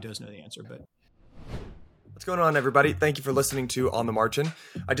somebody probably does know the answer, but. What's going on, everybody? Thank you for listening to On the Margin.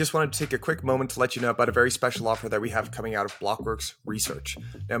 I just wanted to take a quick moment to let you know about a very special offer that we have coming out of Blockworks Research.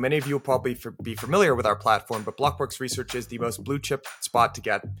 Now, many of you will probably be familiar with our platform, but Blockworks Research is the most blue chip spot to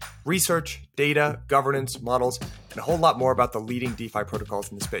get research, data, governance, models, and a whole lot more about the leading DeFi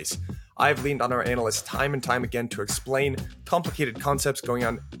protocols in the space. I've leaned on our analysts time and time again to explain complicated concepts going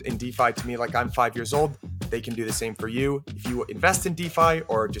on in DeFi to me like I'm 5 years old. They can do the same for you. If you invest in DeFi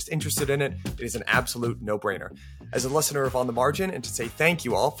or are just interested in it, it is an absolute no-brainer. As a listener of On the Margin, and to say thank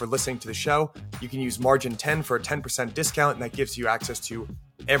you all for listening to the show, you can use Margin 10 for a 10% discount, and that gives you access to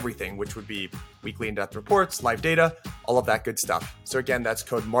everything, which would be weekly in-depth reports, live data, all of that good stuff. So again, that's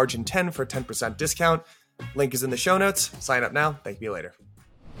code Margin 10 for a 10% discount. Link is in the show notes. Sign up now. Thank you later.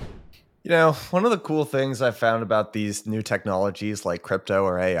 One of the cool things I've found about these new technologies like crypto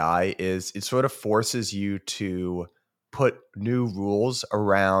or AI is it sort of forces you to put new rules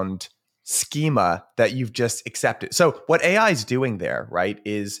around schema that you've just accepted. So what AI is doing there, right,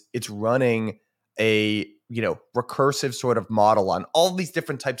 is it's running a, recursive sort of model on all these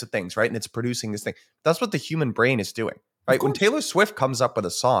different types of things, right? And it's producing this thing. That's what the human brain is doing, right? When Taylor Swift comes up with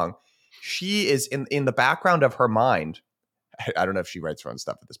a song, she is in the background of her mind. I don't know if she writes her own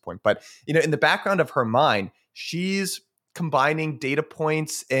stuff at this point, but in the background of her mind, she's combining data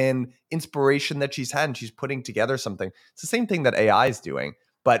points and inspiration that she's had, and she's putting together something. It's the same thing that AI is doing,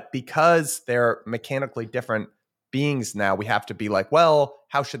 but because they're mechanically different beings now, we have to be like, well,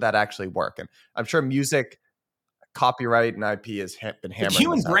 how should that actually work? And I'm sure music, copyright, and IP has been hammering. The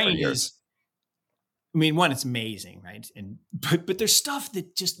human brain is. I mean, one, it's amazing, right? And but there's stuff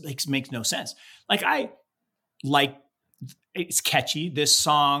that just makes no sense. It's catchy. This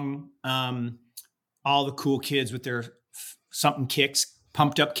song, all the cool kids with their something kicks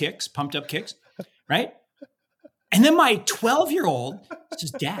pumped up kicks, right? And then my 12-year-old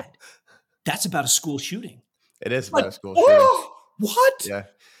says, Dad, that's about a school shooting. It is Like, about a school shooting. oh, what? Yeah.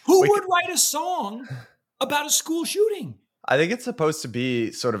 Who We would could, write a song about a school shooting? I think it's supposed to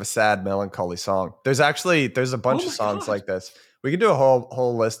be sort of a sad, melancholy song. There's a bunch Oh of my songs God. like this. We could do a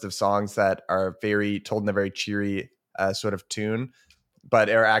whole list of songs that are very told in a very cheery sort of tune, but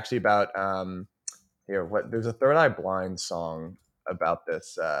are actually about here. What there's a Third Eye Blind song about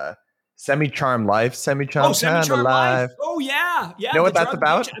this semi charm life, semi Oh, charm kind of Semi-Charmed Life. life. Oh, yeah. You Yeah. know The what that's drug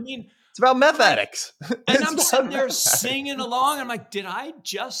addiction. about? I mean, It's about meth I'm like, addicts. and It's I'm sitting about there meth addicts. singing along. I'm like, did I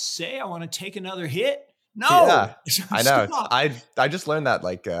just say I want to take another hit? Yeah, No. I know. Stop. I just learned that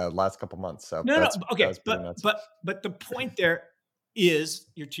like last couple months, so No, no. that Okay. was pretty nuts. But the point there is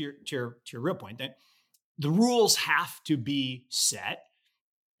to your real point that the rules have to be set.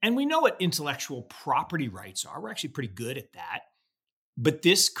 And we know what intellectual property rights are. We're actually pretty good at that. But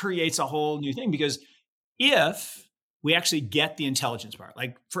this creates a whole new thing because if we actually get the intelligence part,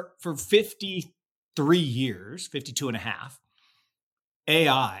 like for 53 years, 52 and a half,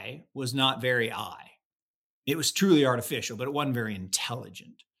 AI was not very I. It was truly artificial, but it wasn't very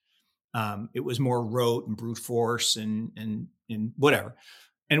intelligent. It was more rote and brute force and whatever.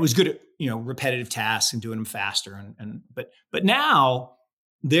 And it was good at repetitive tasks and doing them faster. But now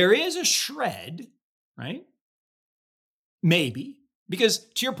there is a shred, right? Maybe. Because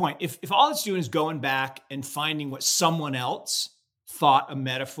to your point, if all it's doing is going back and finding what someone else thought a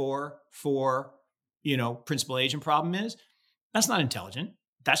metaphor for, principal agent problem is, that's not intelligent.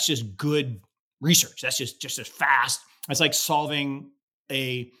 That's just good research. That's just as fast. It's like solving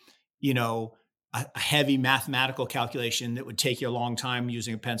a, a heavy mathematical calculation that would take you a long time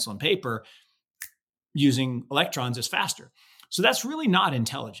using a pencil and paper. Using electrons is faster. So that's really not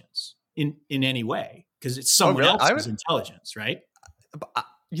intelligence in any way because it's Oh, someone really? I else's would. intelligence, right?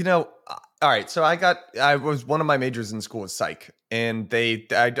 All right. So I was one of my majors in school was psych, and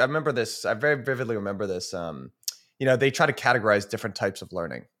I remember this. I very vividly remember this. They try to categorize different types of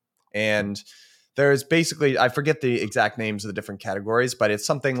learning, and there's basically I forget the exact names of the different categories, but it's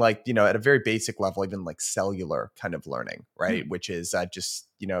something like at a very basic level, even like cellular kind of learning, right? Which is just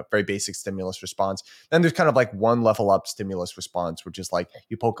very basic stimulus response. Then there's kind of like one level up stimulus response, which is like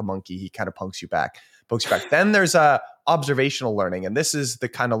you poke a monkey, he kind of pokes you back. Then there's observational learning, and this is the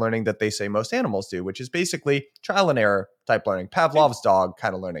kind of learning that they say most animals do, which is basically trial and error type learning, Pavlov's dog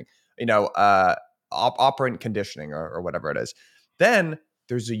kind of learning, operant conditioning or whatever it is. Then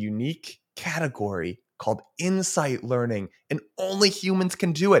there's a unique category called insight learning, and only humans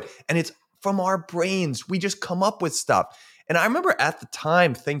can do it. And it's from our brains. We just come up with stuff. And I remember at the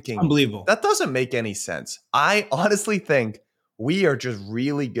time thinking, Unbelievable. that doesn't make any sense. I honestly think we are just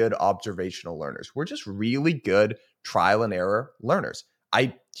really good observational learners. We're just really good trial and error learners.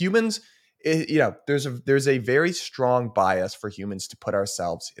 Humans, there's a very strong bias for humans to put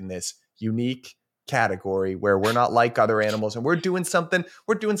ourselves in this unique category where we're not like other animals and we're doing something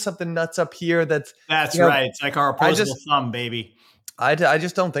nuts up here that's right. It's like our opposable thumb, baby. I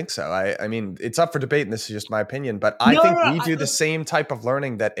just don't think so. I mean, it's up for debate, and this is just my opinion, but I No, think no, we do the same type of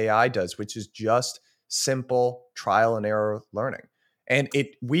learning that AI does, which is just simple trial and error learning. And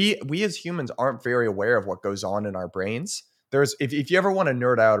we as humans aren't very aware of what goes on in our brains. If you ever want to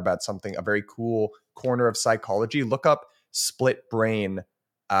nerd out about something, a very cool corner of psychology, look up split brain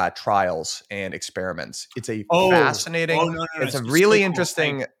trials and experiments. It's a fascinating, it's a really so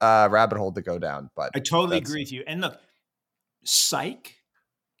interesting rabbit hole to go down. But I totally agree with you. And look, psych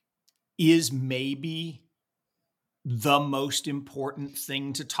is maybe the most important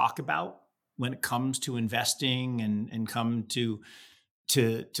thing to talk about when it comes to investing and come to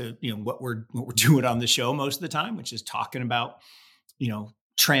what we're doing on the show most of the time, which is talking about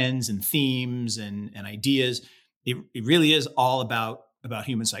trends and themes and ideas. It really is all about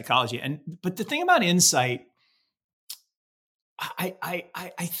human psychology. But the thing about insight,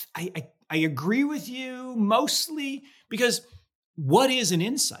 I agree with you mostly because what is an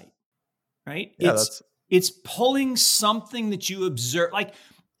insight, right? Yeah, it's pulling something that you observe. Like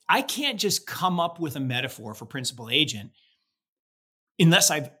I can't just come up with a metaphor for principal agent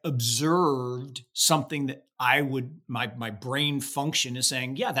unless I've observed something that my brain function is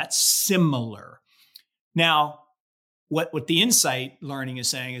saying, yeah, that's similar. Now, what the insight learning is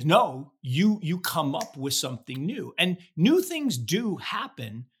saying is, no, you come up with something new. And new things do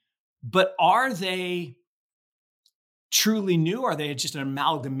happen, but are they truly new? Or are they just an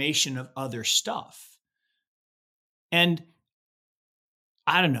amalgamation of other stuff? And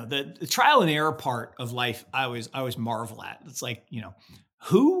I don't know, the trial and error part of life, I always marvel at. It's like,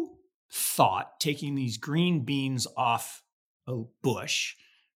 who thought taking these green beans off a bush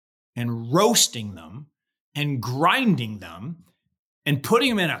and roasting them and grinding them and putting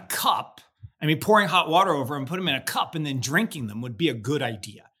them in a cup. I mean, pouring hot water over them, put them in a cup and then drinking them would be a good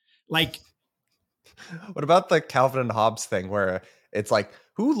idea. Like, what about the Calvin and Hobbes thing where it's like,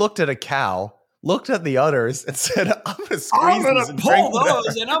 who looked at a cow, looked at the udders, and said, I'm going to squeeze these and pull drink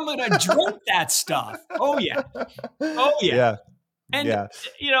those and I'm going to drink that stuff. Oh, yeah. Oh, yeah. Yeah. And, yeah.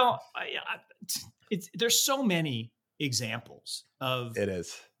 you know, there's so many examples of, It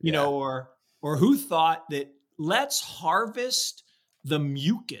is, you know, or who thought that let's harvest the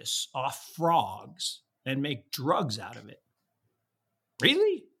mucus off frogs and make drugs out of it.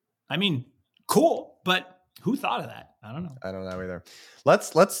 Really? I mean, cool, but who thought of that? I don't know. I don't know either.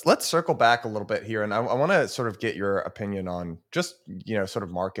 Let's circle back a little bit here, and I want to sort of get your opinion on just, you know, sort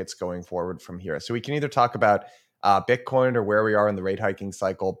of markets going forward from here. So we can either talk about Bitcoin or where we are in the rate hiking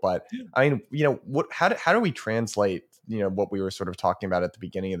cycle, but I mean, you know, how do we translate, you know, what we were sort of talking about at the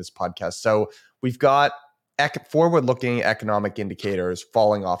beginning of this podcast? So we've got forward-looking economic indicators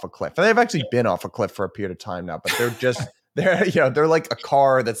falling off a cliff, and they've actually been off a cliff for a period of time now, but they're just they're like a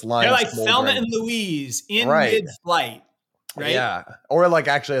car that's lying. They're like Thelma and Louise in mid-flight, right? Yeah, or like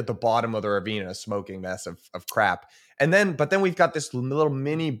actually at the bottom of the ravine, a smoking mess of crap. But then we've got this little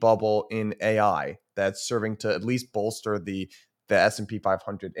mini bubble in AI that's serving to at least bolster the S&P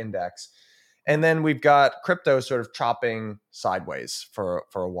 500 index. And then we've got crypto sort of chopping sideways for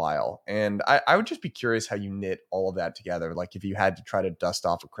a while. And I would just be curious how you knit all of that together. Like if you had to try to dust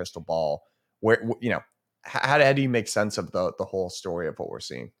off a crystal ball, where, you know, how do you make sense of the whole story of what we're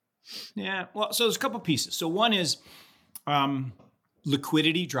seeing? Yeah, well, so there's a couple pieces. So one is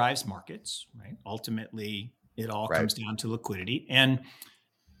liquidity drives markets, right? Ultimately, it all comes down to liquidity. And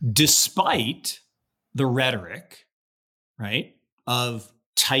despite the rhetoric, right, of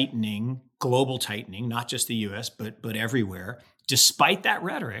tightening, global tightening, not just the US, but everywhere, despite that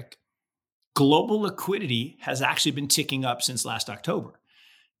rhetoric, global liquidity has actually been ticking up since last October.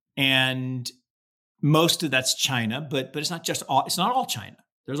 And most of that's China, but it's not just all, it's not all China.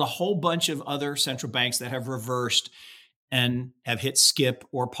 There's a whole bunch of other central banks that have reversed and have hit skip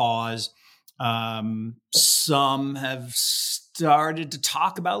or pause. Some have started to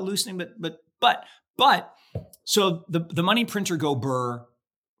talk about loosening, but so the money printer go burr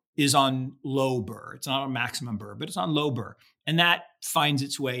is on low burr. It's not on maximum burr, but it's on low burr. And that finds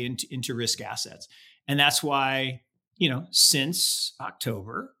its way into risk assets. And that's why, you know, since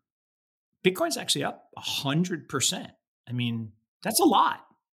October, Bitcoin's actually up 100%. I mean, that's a lot.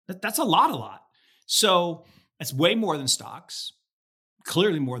 That's a lot. So that's way more than stocks,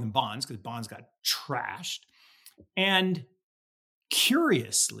 clearly more than bonds, because bonds got trashed. And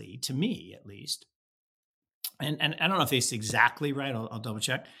curiously, to me at least, and I don't know if this is exactly right, I'll double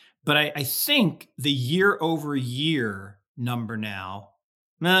check, but I think the year over year number now,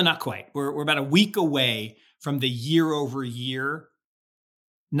 no, not quite. We're about a week away from the year over year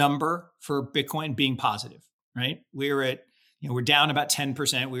number for Bitcoin being positive, right? We're down about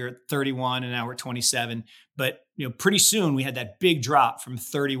 10%. We were at 31 and now we're at 27. But, you know, pretty soon we had that big drop from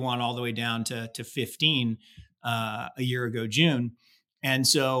 31 all the way down to 15 a year ago, June. And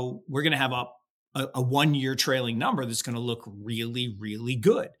so we're going to have a 1 year trailing number that's going to look really, really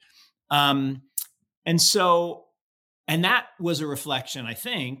good. And that was a reflection, I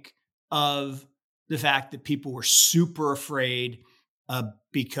think, of the fact that people were super afraid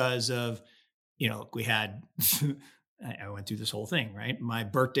because of, you know, we had, I went through this whole thing, right? My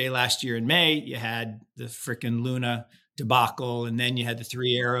birthday last year in May, you had the frickin' Luna debacle, and then you had the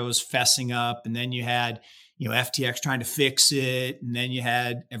Three Arrows fessing up, and then you had, you know, FTX trying to fix it, and then you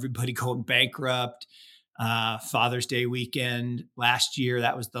had everybody going bankrupt. Father's Day weekend last year,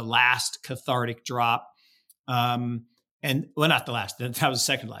 that was the last cathartic drop. And well, not the last, that was the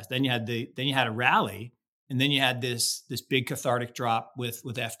second last. Then you had a rally, and then you had this big cathartic drop with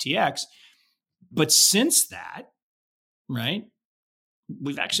FTX. But since that, right,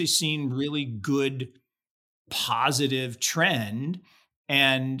 we've actually seen really good positive trend.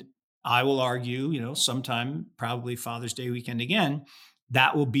 And I will argue, you know, sometime probably Father's Day weekend again,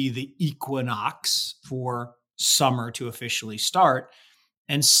 that will be the equinox for summer to officially start.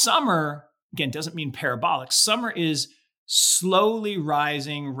 And summer, again, doesn't mean parabolic. Summer is slowly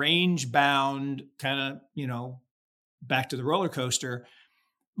rising, range bound, kind of, you know, back to the roller coaster,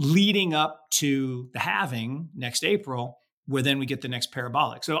 leading up to the halving next April, where then we get the next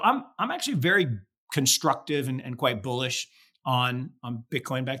parabolic. So I'm actually very constructive and quite bullish on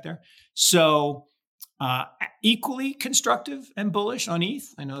Bitcoin back there. So equally constructive and bullish on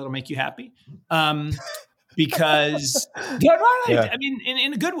ETH. I know that'll make you happy. Because I mean,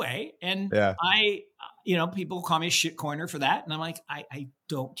 in a good way. And people call me a shitcoiner for that. And I'm like, I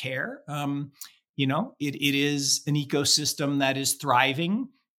don't care. It is an ecosystem that is thriving,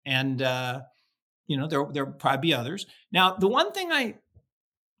 and, there'll probably be others. Now,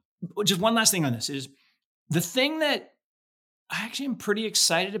 just one last thing on this is the thing that I actually am pretty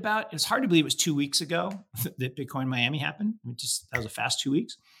excited about. It's hard to believe it was 2 weeks ago that Bitcoin Miami happened. That was a fast 2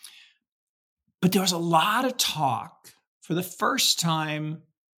 weeks. But there was a lot of talk for the first time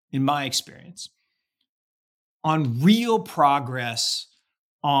in my experience on real progress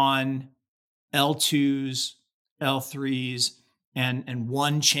on L2s, L3s, and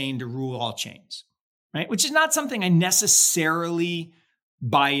one chain to rule all chains, right? Which is not something I necessarily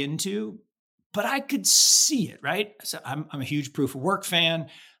buy into, but I could see it, right? So I'm a huge proof of work fan.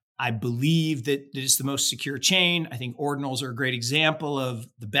 I believe that it's the most secure chain. I think ordinals are a great example of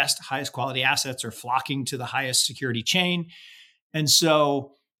the best, highest quality assets are flocking to the highest security chain. And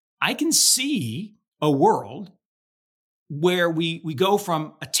so I can see a world where we go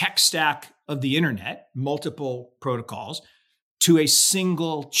from a tech stack of the internet, multiple protocols, to a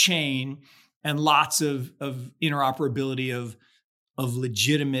single chain and lots of interoperability of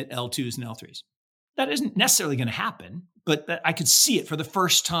legitimate L2s and L3s. That isn't necessarily going to happen, but that I could see it for the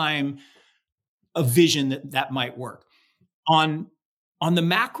first time, a vision that might work. On the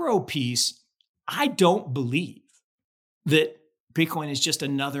macro piece, I don't believe that Bitcoin is just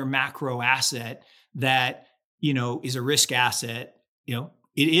another macro asset that, is a risk asset. It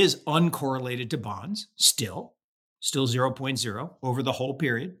is uncorrelated to bonds still 0.0 over the whole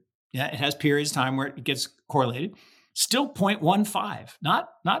period. Yeah, it has periods of time where it gets correlated. Still 0.15, not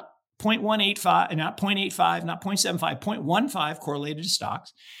 0.185, not 0.85, not 0.75, 0.15 correlated to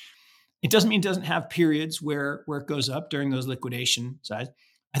stocks. It doesn't mean it doesn't have periods where it goes up during those liquidation sides.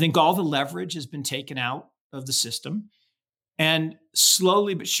 I think all the leverage has been taken out of the system. And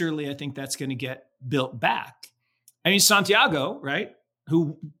slowly but surely, I think that's going to get built back. I mean, Santiago, right?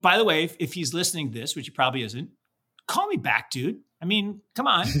 Who, by the way, if he's listening to this, which he probably isn't, call me back, dude. I mean, come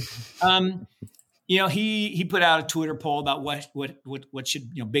on. He put out a Twitter poll about what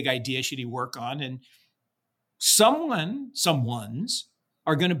should, big idea should he work on, and someone's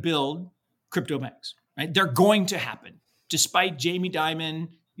are going to build crypto banks, right? They're going to happen, despite Jamie Dimon,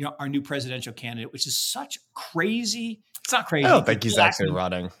 our new presidential candidate, which is such crazy. It's not crazy. I don't think he's actually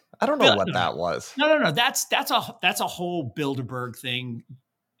running. I don't know what that was. No. That's a whole Bilderberg thing.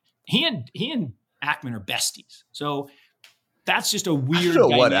 He and Ackman are besties, so that's just a weird. I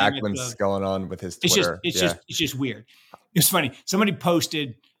don't know what Ackman's going on with his Twitter. It's just weird. It's funny. Somebody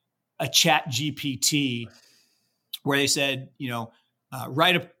posted a chat GPT where they said,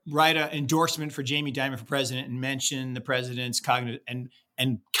 write a endorsement for Jamie Dimon for president and mention the president's cognitive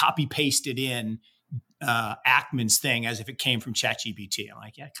and copy pasted in Ackman's thing as if it came from ChatGPT. I'm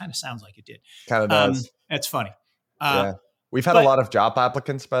like, yeah, it kind of sounds like it did. Kind of does. That's funny. Yeah. We've had a lot of job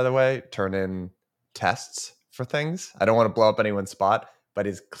applicants, by the way, turn in tests for things. I don't want to blow up anyone's spot, but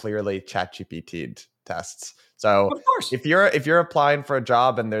it's clearly ChatGPT tests. So of course, if you're applying for a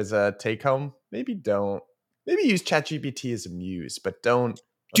job and there's a take home, maybe use ChatGPT as a muse, but don't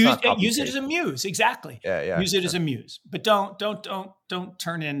use it as a muse. Exactly. Yeah. Use it as a muse, but don't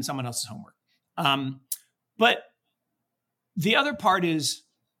turn in someone else's homework. But the other part is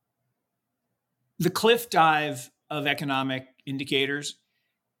the cliff dive of economic indicators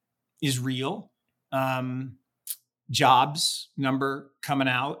is real. Jobs number coming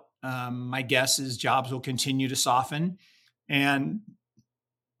out. My guess is jobs will continue to soften. And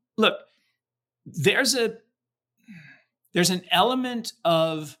look, there's an element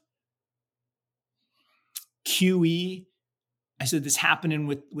of QE. I said this happening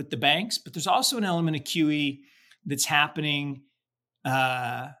with the banks, but there's also an element of QE that's happening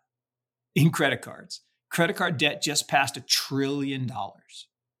in credit cards. Credit card debt just passed $1 trillion. $1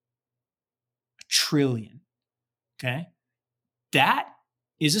 trillion. Okay. That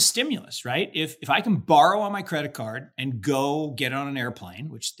is a stimulus, right? If I can borrow on my credit card and go get on an airplane,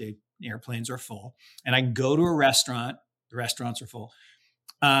 which the airplanes are full, and I can go to a restaurant, the restaurants are full.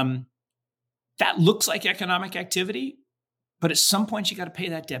 That looks like economic activity, but at some point you got to pay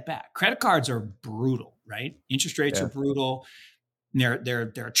that debt back. Credit cards are brutal, right? Interest rates are brutal.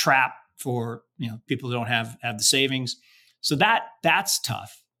 They're a trap for people who don't have the savings. So that's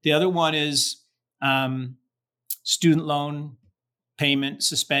tough. The other one is student loan payment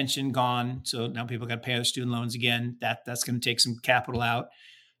suspension gone. So now people got to pay their student loans again. That's going to take some capital out.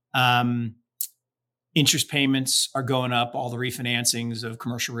 Interest payments are going up, all the refinancings of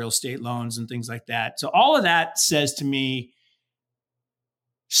commercial real estate loans and things like that. So all of that says to me,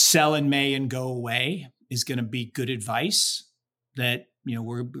 sell in May and go away is going to be good advice. That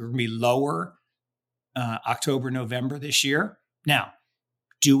we're going to be lower October, November this year. Now,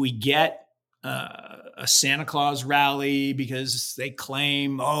 do we get a Santa Claus rally because they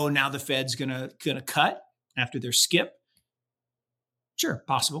claim, oh, now the Fed's gonna cut after their skip? Sure,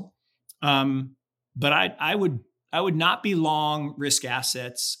 possible. But I would not be long risk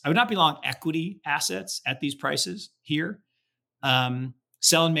assets. I would not be long equity assets at these prices here.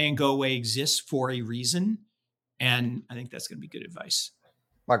 Sell in May and go away exists for a reason, and I think that's going to be good advice.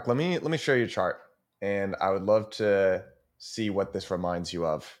 Mark, let me show you a chart, and I would love to see what this reminds you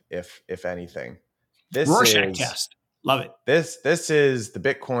of, if anything. This Rorschach is test. Love it. This is the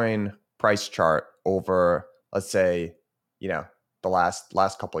Bitcoin price chart over, let's say, the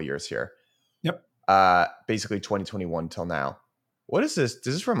last couple of years here. Yep. Basically 2021 till now. What is this?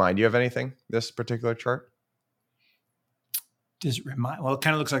 Does this remind you of anything? This particular chart? Does it remind? Well, it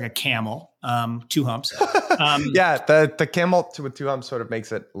kind of looks like a camel, 2 humps. Yeah, the camel with 2 humps sort of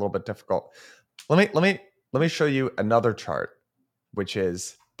makes it a little bit difficult. Let me show you another chart, which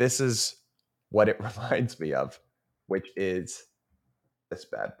is this is what it reminds me of, which is this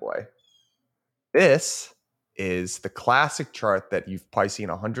bad boy. This is the classic chart that you've probably seen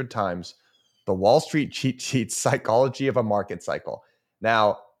 100 times, the Wall Street cheat sheet psychology of a market cycle.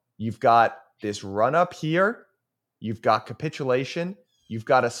 Now, you've got this run up here, you've got capitulation, you've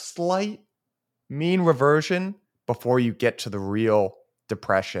got a slight mean reversion before you get to the real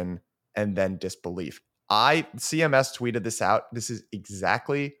depression and then disbelief. CMS tweeted this out. This is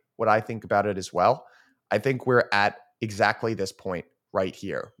exactly what I think about it as well. I think we're at exactly this point right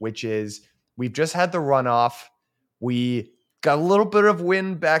here, which is we've just had the runoff. We got a little bit of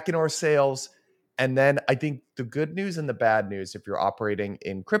wind back in our sails. And then I think the good news and the bad news, if you're operating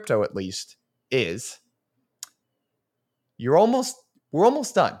in crypto at least, is we're almost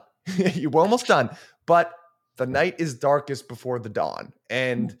done. You're almost done. But the night is darkest before the dawn.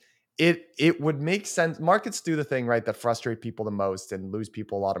 And it would make sense. Markets do the thing, right, that frustrate people the most and lose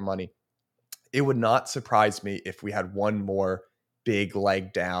people a lot of money. It would not surprise me if we had one more big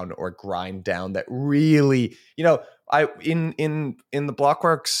leg down or grind down that really, I in the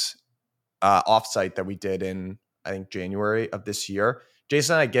Blockworks offsite that we did in, I think, January of this year,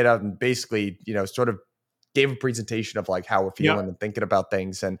 Jason and I get out and basically, sort of gave a presentation of like how we're feeling and thinking about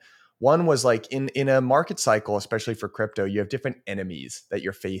things. And one was like in a market cycle, especially for crypto, you have different enemies that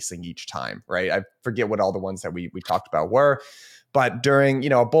you're facing each time, right? I forget what all the ones that we talked about were. But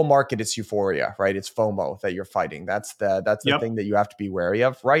during, a bull market, it's euphoria, right? It's FOMO that you're fighting. That's the thing that you have to be wary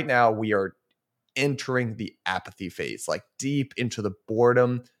of. Right now, we are entering the apathy phase, like deep into the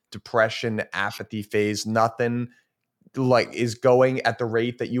boredom, depression, apathy phase. Nothing like is going at the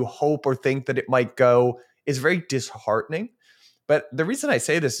rate that you hope or think that it might go. It's very disheartening. But the reason I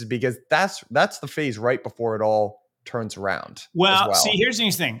say this is because that's the phase right before it all turns around. Well, see, here's the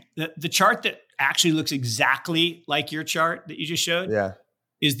thing. The chart that actually looks exactly like your chart that you just showed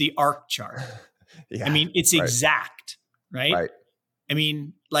is the ARK chart. I mean, it's exact, right? Right. I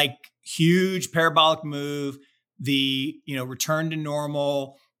mean, like huge parabolic move, the, return to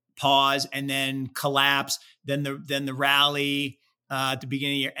normal, pause, and then collapse, then the rally at the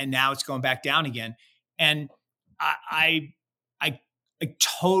beginning of the year, and now it's going back down again. And I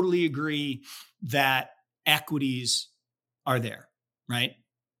totally agree that equities are there, right?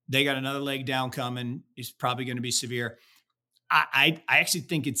 They got another leg down coming. It's probably going to be severe. I actually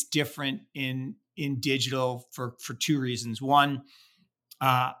think it's different in digital for 2 reasons. One,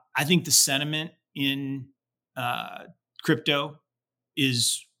 I think the sentiment in crypto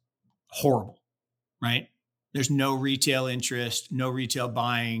is horrible, right? There's no retail interest, no retail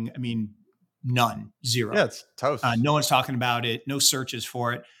buying. I mean, none, zero. Yeah, it's toast. No one's talking about it. No searches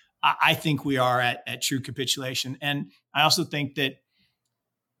for it. I think we are at true capitulation. And I also think that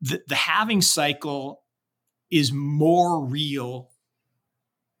the halving cycle is more real,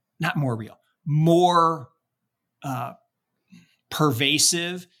 not more real, more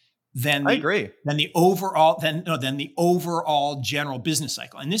pervasive than I agree. than the overall general business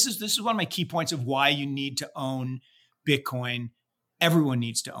cycle. And this is one of my key points of why you need to own Bitcoin. Everyone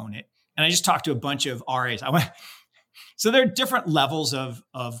needs to own it. And I just talked to a bunch of RAs. So there are different levels of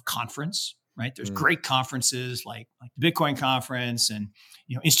conference, right? There's great conferences like the Bitcoin conference and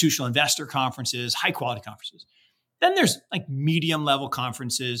institutional investor conferences, high quality conferences. Then there's like medium level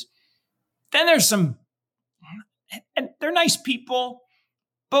conferences. Then there's some, and they're nice people,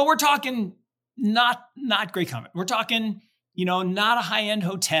 but we're talking not great conference. We're talking, not a high end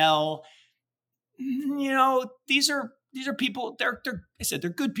hotel. These are people. They're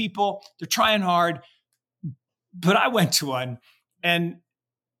good people. They're trying hard. But I went to one, and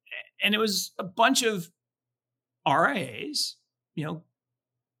it was a bunch of RIAs,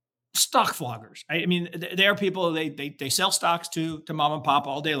 stock floggers. I mean, they are people, they sell stocks to mom and pop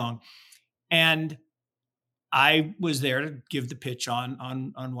all day long. And I was there to give the pitch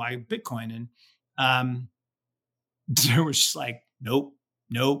on why Bitcoin. And there was just like, nope,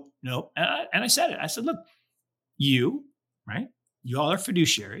 nope, nope. And I said it. I said, look, you, right? You all are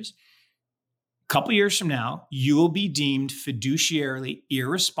fiduciaries. A couple years from now, you will be deemed fiduciarily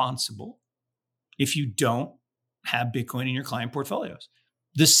irresponsible if you don't have Bitcoin in your client portfolios.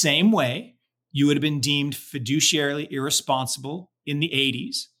 The same way you would have been deemed fiduciarily irresponsible in the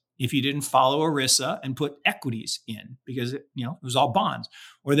 80s if you didn't follow ERISA and put equities in, because it was all bonds,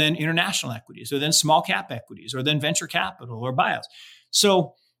 or then international equities, or then small cap equities, or then venture capital or buyouts.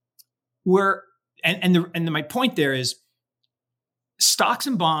 So my point there is, stocks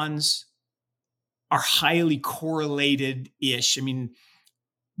and bonds are highly correlated-ish. I mean,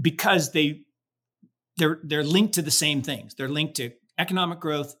 because they're linked to the same things. They're linked to economic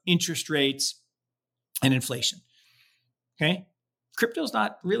growth, interest rates, and inflation. Okay? Crypto's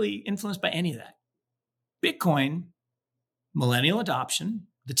not really influenced by any of that. Bitcoin, millennial adoption,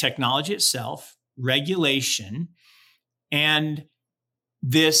 the technology itself, regulation, and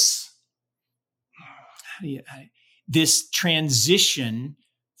this transition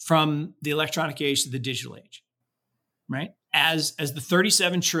from the electronic age to the digital age, right? As the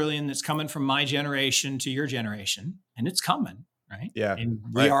 37 trillion that's coming from my generation to your generation, and it's coming, right? Yeah. And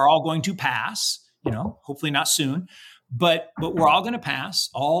we are all going to pass, hopefully not soon, but we're all going to pass.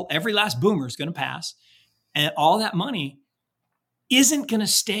 Every last boomer is going to pass. And all that money isn't going to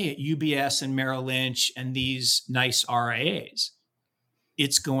stay at UBS and Merrill Lynch and these nice RIAs.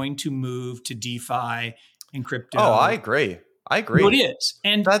 It's going to move to DeFi and crypto. Oh, I agree. No, it is.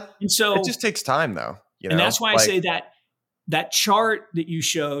 And so it just takes time though. And that's why I say that chart that you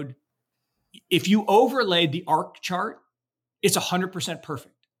showed, if you overlaid the ARC chart, it's 100%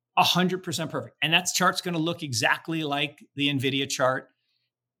 perfect. 100% perfect. And that chart's going to look exactly like the NVIDIA chart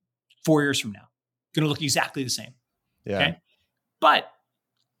 4 years from now. Going to look exactly the same. Yeah. Okay. But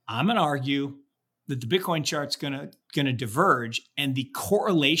I'm going to argue that the Bitcoin chart's going to diverge, and the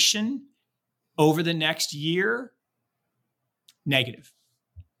correlation over the next year, negative.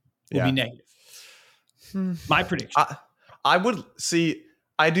 Will be negative. My prediction. I would see.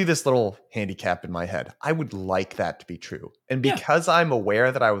 I do this little handicap in my head. I would like that to be true, and because I'm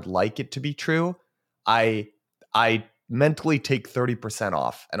aware that I would like it to be true, I mentally take 30%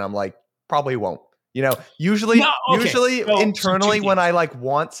 off, and I'm like, probably won't. Usually internally, when I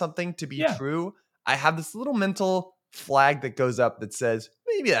want something to be true, I have this little mental flag that goes up that says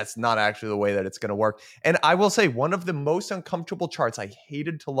maybe that's not actually the way that it's going to work. And I will say, one of the most uncomfortable charts I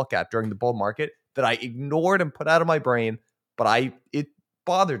hated to look at during the bull market that I ignored and put out of my brain, but it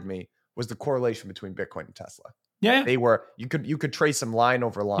bothered me, was the correlation between Bitcoin and Tesla. Yeah. They were, you could trace them line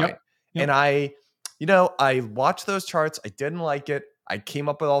over line. Yep. And I watched those charts. I didn't like it. I came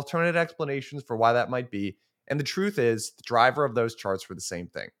up with alternate explanations for why that might be. And the truth is, the driver of those charts were the same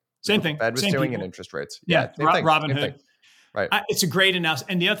thing. Same thing. The Fed was doing in interest rates. Yeah. Robinhood. Right. It's a great analysis.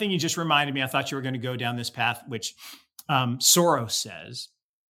 And the other thing you just reminded me, I thought you were going to go down this path, which Soros says,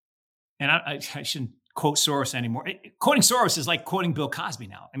 and I shouldn't quote Soros anymore. Quoting Soros is like quoting Bill Cosby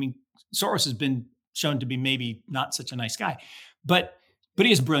now. I mean, Soros has been shown to be maybe not such a nice guy, but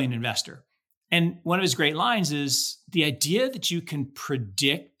he is a brilliant investor. And one of his great lines is, the idea that you can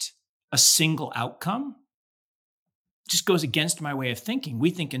predict a single outcome just goes against my way of thinking.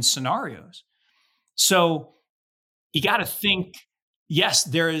 We think in scenarios. So you got to think, yes,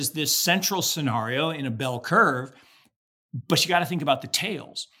 there is this central scenario in a bell curve, but you got to think about the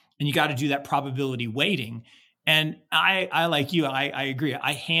tails, and you got to do that probability weighting. And I like you, I agree.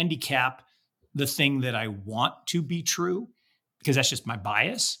 I handicap the thing that I want to be true, because that's just my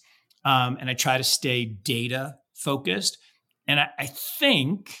bias. And I try to stay data focused. And I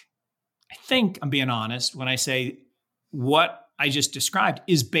think I'm being honest when I say what I just described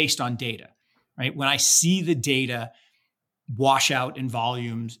is based on data, right? When I see the data wash out in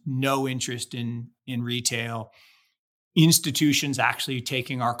volumes, no interest in retail, institutions actually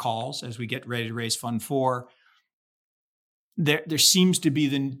taking our calls as we get ready to raise Fund 4, there seems to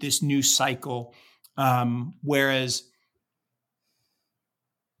be this new cycle, whereas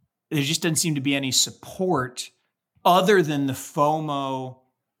there just doesn't seem to be any support other than the FOMO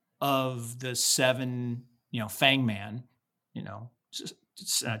of the 7, FANG man,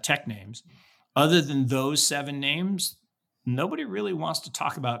 tech names. Other than those 7 names, nobody really wants to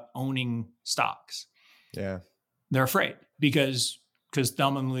talk about owning stocks. Yeah. They're afraid because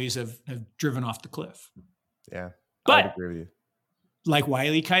Thelma and Louise have driven off the cliff. Yeah. But I agree with you. Like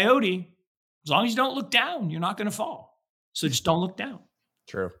Wile E. Coyote, as long as you don't look down, you're not going to fall. So just don't look down.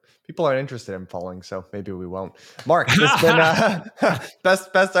 True. People aren't interested in falling, so maybe we won't. Mark, this has been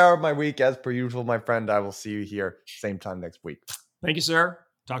best hour of my week as per usual, my friend. I will see you here same time next week. Thank you, sir.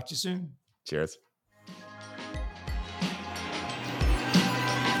 Talk to you soon. Cheers.